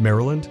Delaware,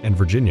 Maryland, and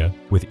Virginia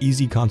with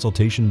easy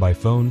consultation by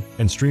phone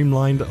and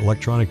streamlined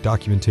electronic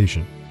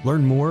documentation.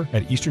 Learn more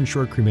at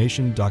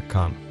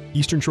easternshorecremation.com.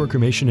 Eastern Shore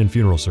Cremation and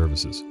Funeral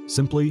Services.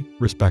 Simply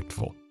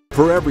respectful.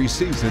 For every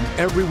season,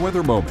 every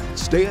weather moment,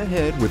 stay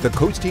ahead with the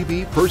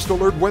CoastTV First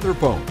Alert Weather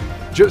Phone.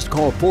 Just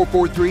call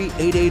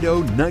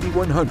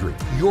 443-880-9100.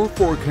 Your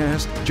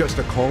forecast just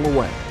a call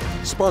away.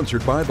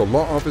 Sponsored by the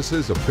law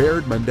offices of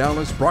Baird,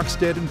 Mandalis,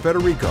 Brockstead, and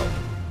Federico.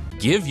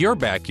 Give your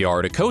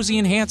backyard a cozy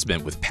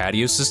enhancement with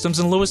patio systems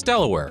in Lewis,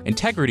 Delaware.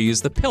 Integrity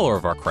is the pillar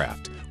of our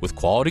craft. With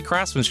quality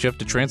craftsmanship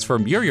to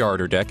transform your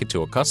yard or deck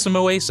into a custom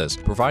oasis,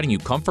 providing you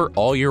comfort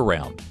all year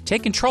round.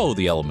 Take control of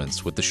the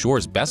elements with the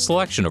Shore's best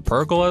selection of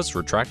pergolas,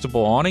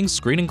 retractable awnings,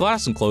 screen and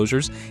glass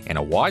enclosures, and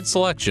a wide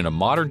selection of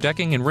modern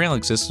decking and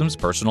railing systems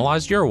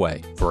personalized your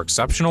way. For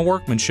exceptional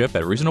workmanship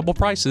at reasonable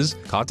prices,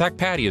 contact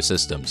Patio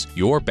Systems,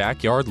 your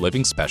backyard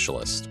living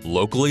specialist.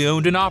 Locally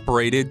owned and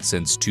operated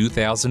since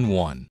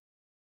 2001.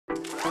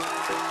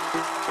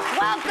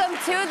 Welcome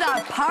to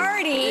the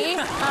party.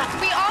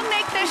 We all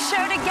make this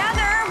show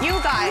together. You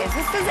guys,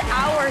 this is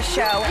our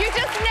show. You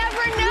just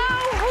never know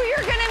who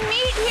you're going to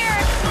meet here.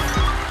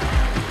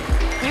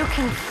 You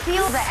can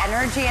feel the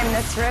energy in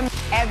this room.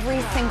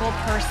 Every single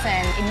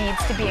person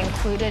needs to be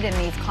included in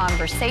these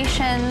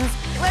conversations.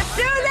 Let's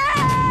do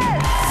this!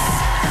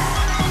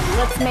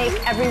 Let's make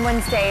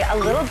everyone's day a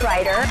little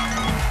brighter.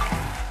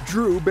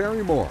 Drew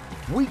Barrymore,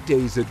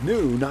 weekdays at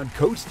noon on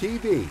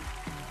CoastTV.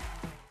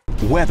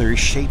 Weather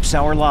shapes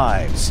our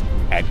lives.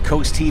 At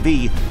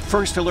CoastTV,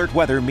 First Alert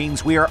Weather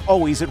means we are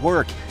always at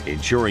work,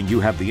 ensuring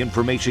you have the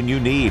information you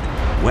need.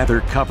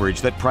 Weather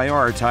coverage that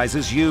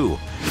prioritizes you.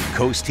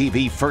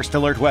 CoastTV First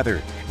Alert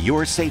Weather.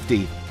 Your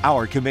safety,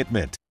 our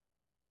commitment.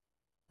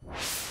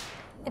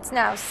 It's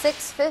now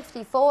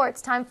 6:54.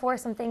 It's time for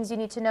some things you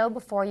need to know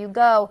before you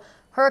go.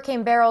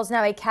 Hurricane Beryl is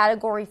now a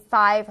Category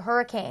 5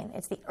 hurricane.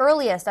 It's the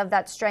earliest of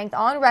that strength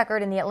on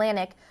record in the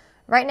Atlantic.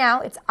 Right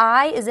now, its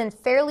eye is in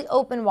fairly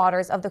open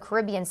waters of the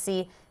Caribbean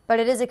Sea, but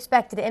it is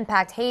expected to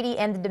impact Haiti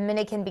and the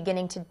Dominican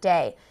beginning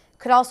today.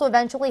 Could also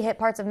eventually hit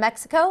parts of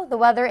Mexico. The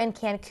weather in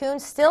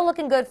Cancun still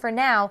looking good for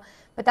now,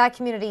 but that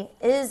community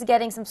is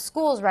getting some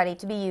schools ready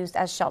to be used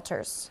as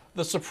shelters.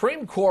 The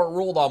Supreme Court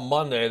ruled on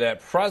Monday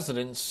that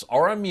presidents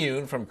are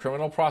immune from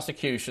criminal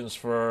prosecutions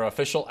for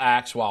official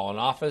acts while in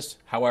office.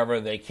 However,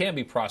 they can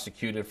be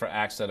prosecuted for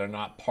acts that are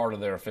not part of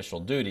their official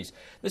duties.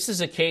 This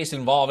is a case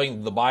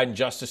involving the Biden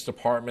Justice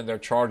Department, their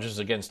charges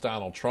against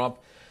Donald Trump.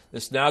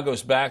 This now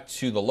goes back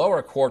to the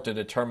lower court to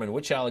determine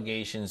which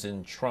allegations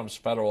in Trump's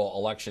federal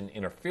election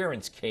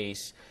interference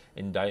case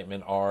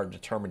indictment are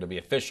determined to be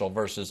official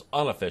versus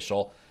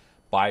unofficial.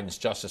 Biden's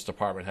Justice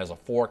Department has a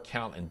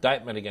 4-count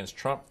indictment against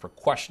Trump for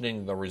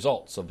questioning the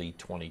results of the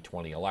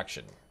 2020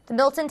 election. The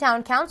Milton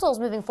Town Council is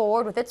moving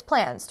forward with its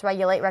plans to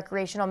regulate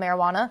recreational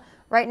marijuana.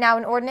 Right now,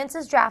 an ordinance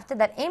is drafted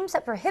that aims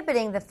at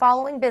prohibiting the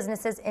following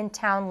businesses in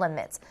town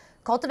limits: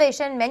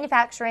 cultivation,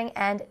 manufacturing,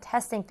 and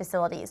testing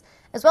facilities,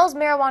 as well as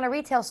marijuana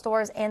retail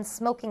stores and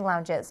smoking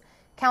lounges.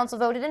 Council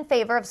voted in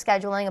favor of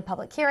scheduling a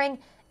public hearing,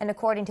 and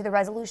according to the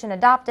resolution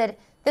adopted,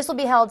 this will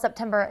be held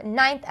September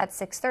 9th at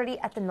 6:30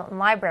 at the Milton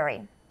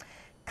Library.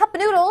 Cup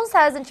Noodles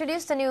has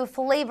introduced a new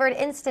flavored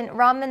instant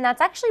ramen that's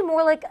actually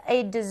more like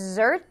a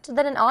dessert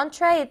than an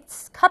entree.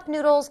 It's Cup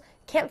Noodles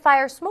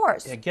Campfire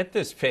S'mores. Yeah, get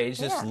this, Paige.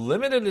 This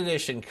limited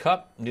edition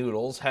Cup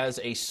Noodles has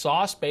a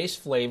sauce-based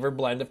flavor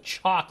blend of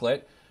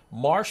chocolate,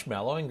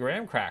 marshmallow, and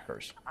graham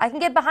crackers. I can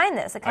get behind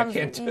this. It comes, I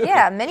can too.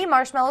 Yeah, mini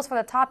marshmallows for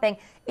the topping.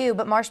 Ew,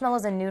 but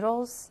marshmallows and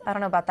noodles? I don't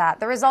know about that.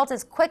 The result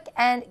is quick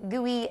and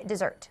gooey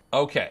dessert.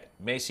 Okay,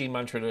 may seem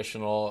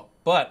untraditional,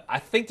 but I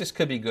think this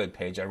could be good,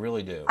 Paige. I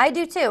really do. I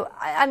do too.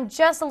 I'm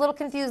just a little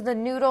confused. The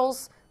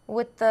noodles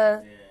with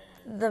the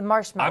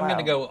marshmallow. I'm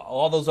going to go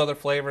all those other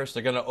flavors.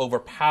 They're going to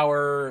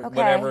overpower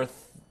whatever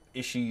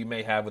issue you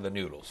may have with the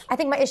noodles. I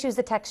think my issue is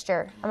the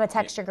texture. I'm a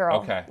texture girl.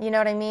 Okay. You know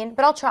what I mean?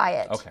 But I'll try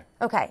it. Okay.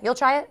 Okay. You'll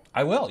try it?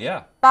 I will,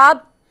 yeah.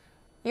 Bob,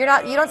 you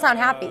don't sound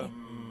happy.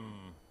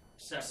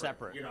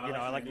 Separate. You know,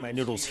 I like my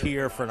noodles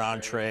here for an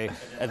entree,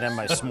 and then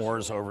my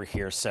s'mores over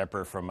here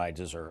separate from my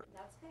dessert.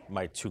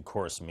 My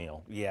 2-course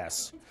meal.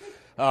 Yes.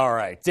 All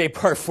right, day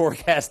part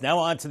forecast. Now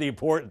on to the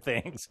important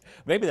things.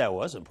 Maybe that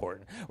was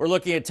important. We're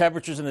looking at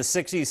temperatures in the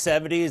 60s,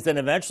 70s, then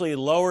eventually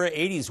lower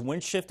 80s.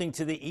 Wind shifting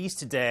to the east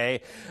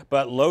today,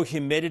 but low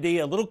humidity.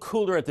 A little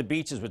cooler at the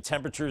beaches with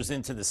temperatures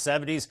into the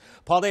 70s.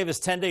 Paul Davis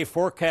 10-day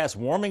forecast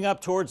warming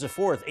up towards the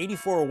 4th.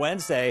 84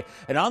 Wednesday,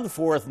 and on the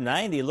 4th,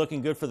 90.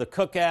 Looking good for the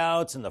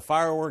cookouts and the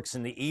fireworks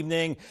in the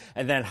evening.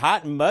 And then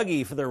hot and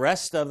muggy for the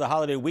rest of the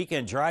holiday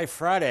weekend. Dry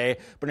Friday,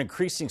 but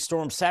increasing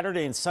storms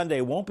Saturday and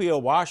Sunday. Won't be a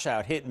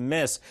washout, hit and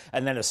miss.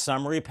 And then a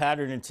summery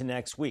pattern into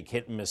next week.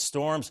 Hit and miss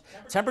storms.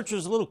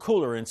 Temperatures a little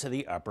cooler into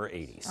the upper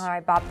 80s. All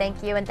right, Bob,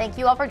 thank you. And thank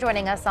you all for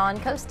joining us on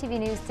Coast TV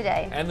News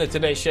Today. And the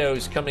Today Show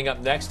is coming up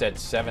next at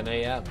 7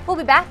 a.m. We'll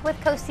be back with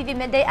Coast TV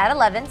Midday at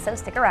 11, so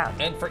stick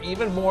around. And for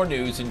even more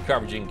news and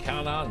coverage in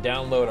Count On,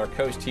 download our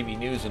Coast TV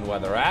News and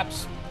weather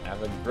apps.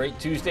 Have a great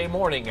Tuesday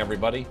morning,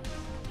 everybody.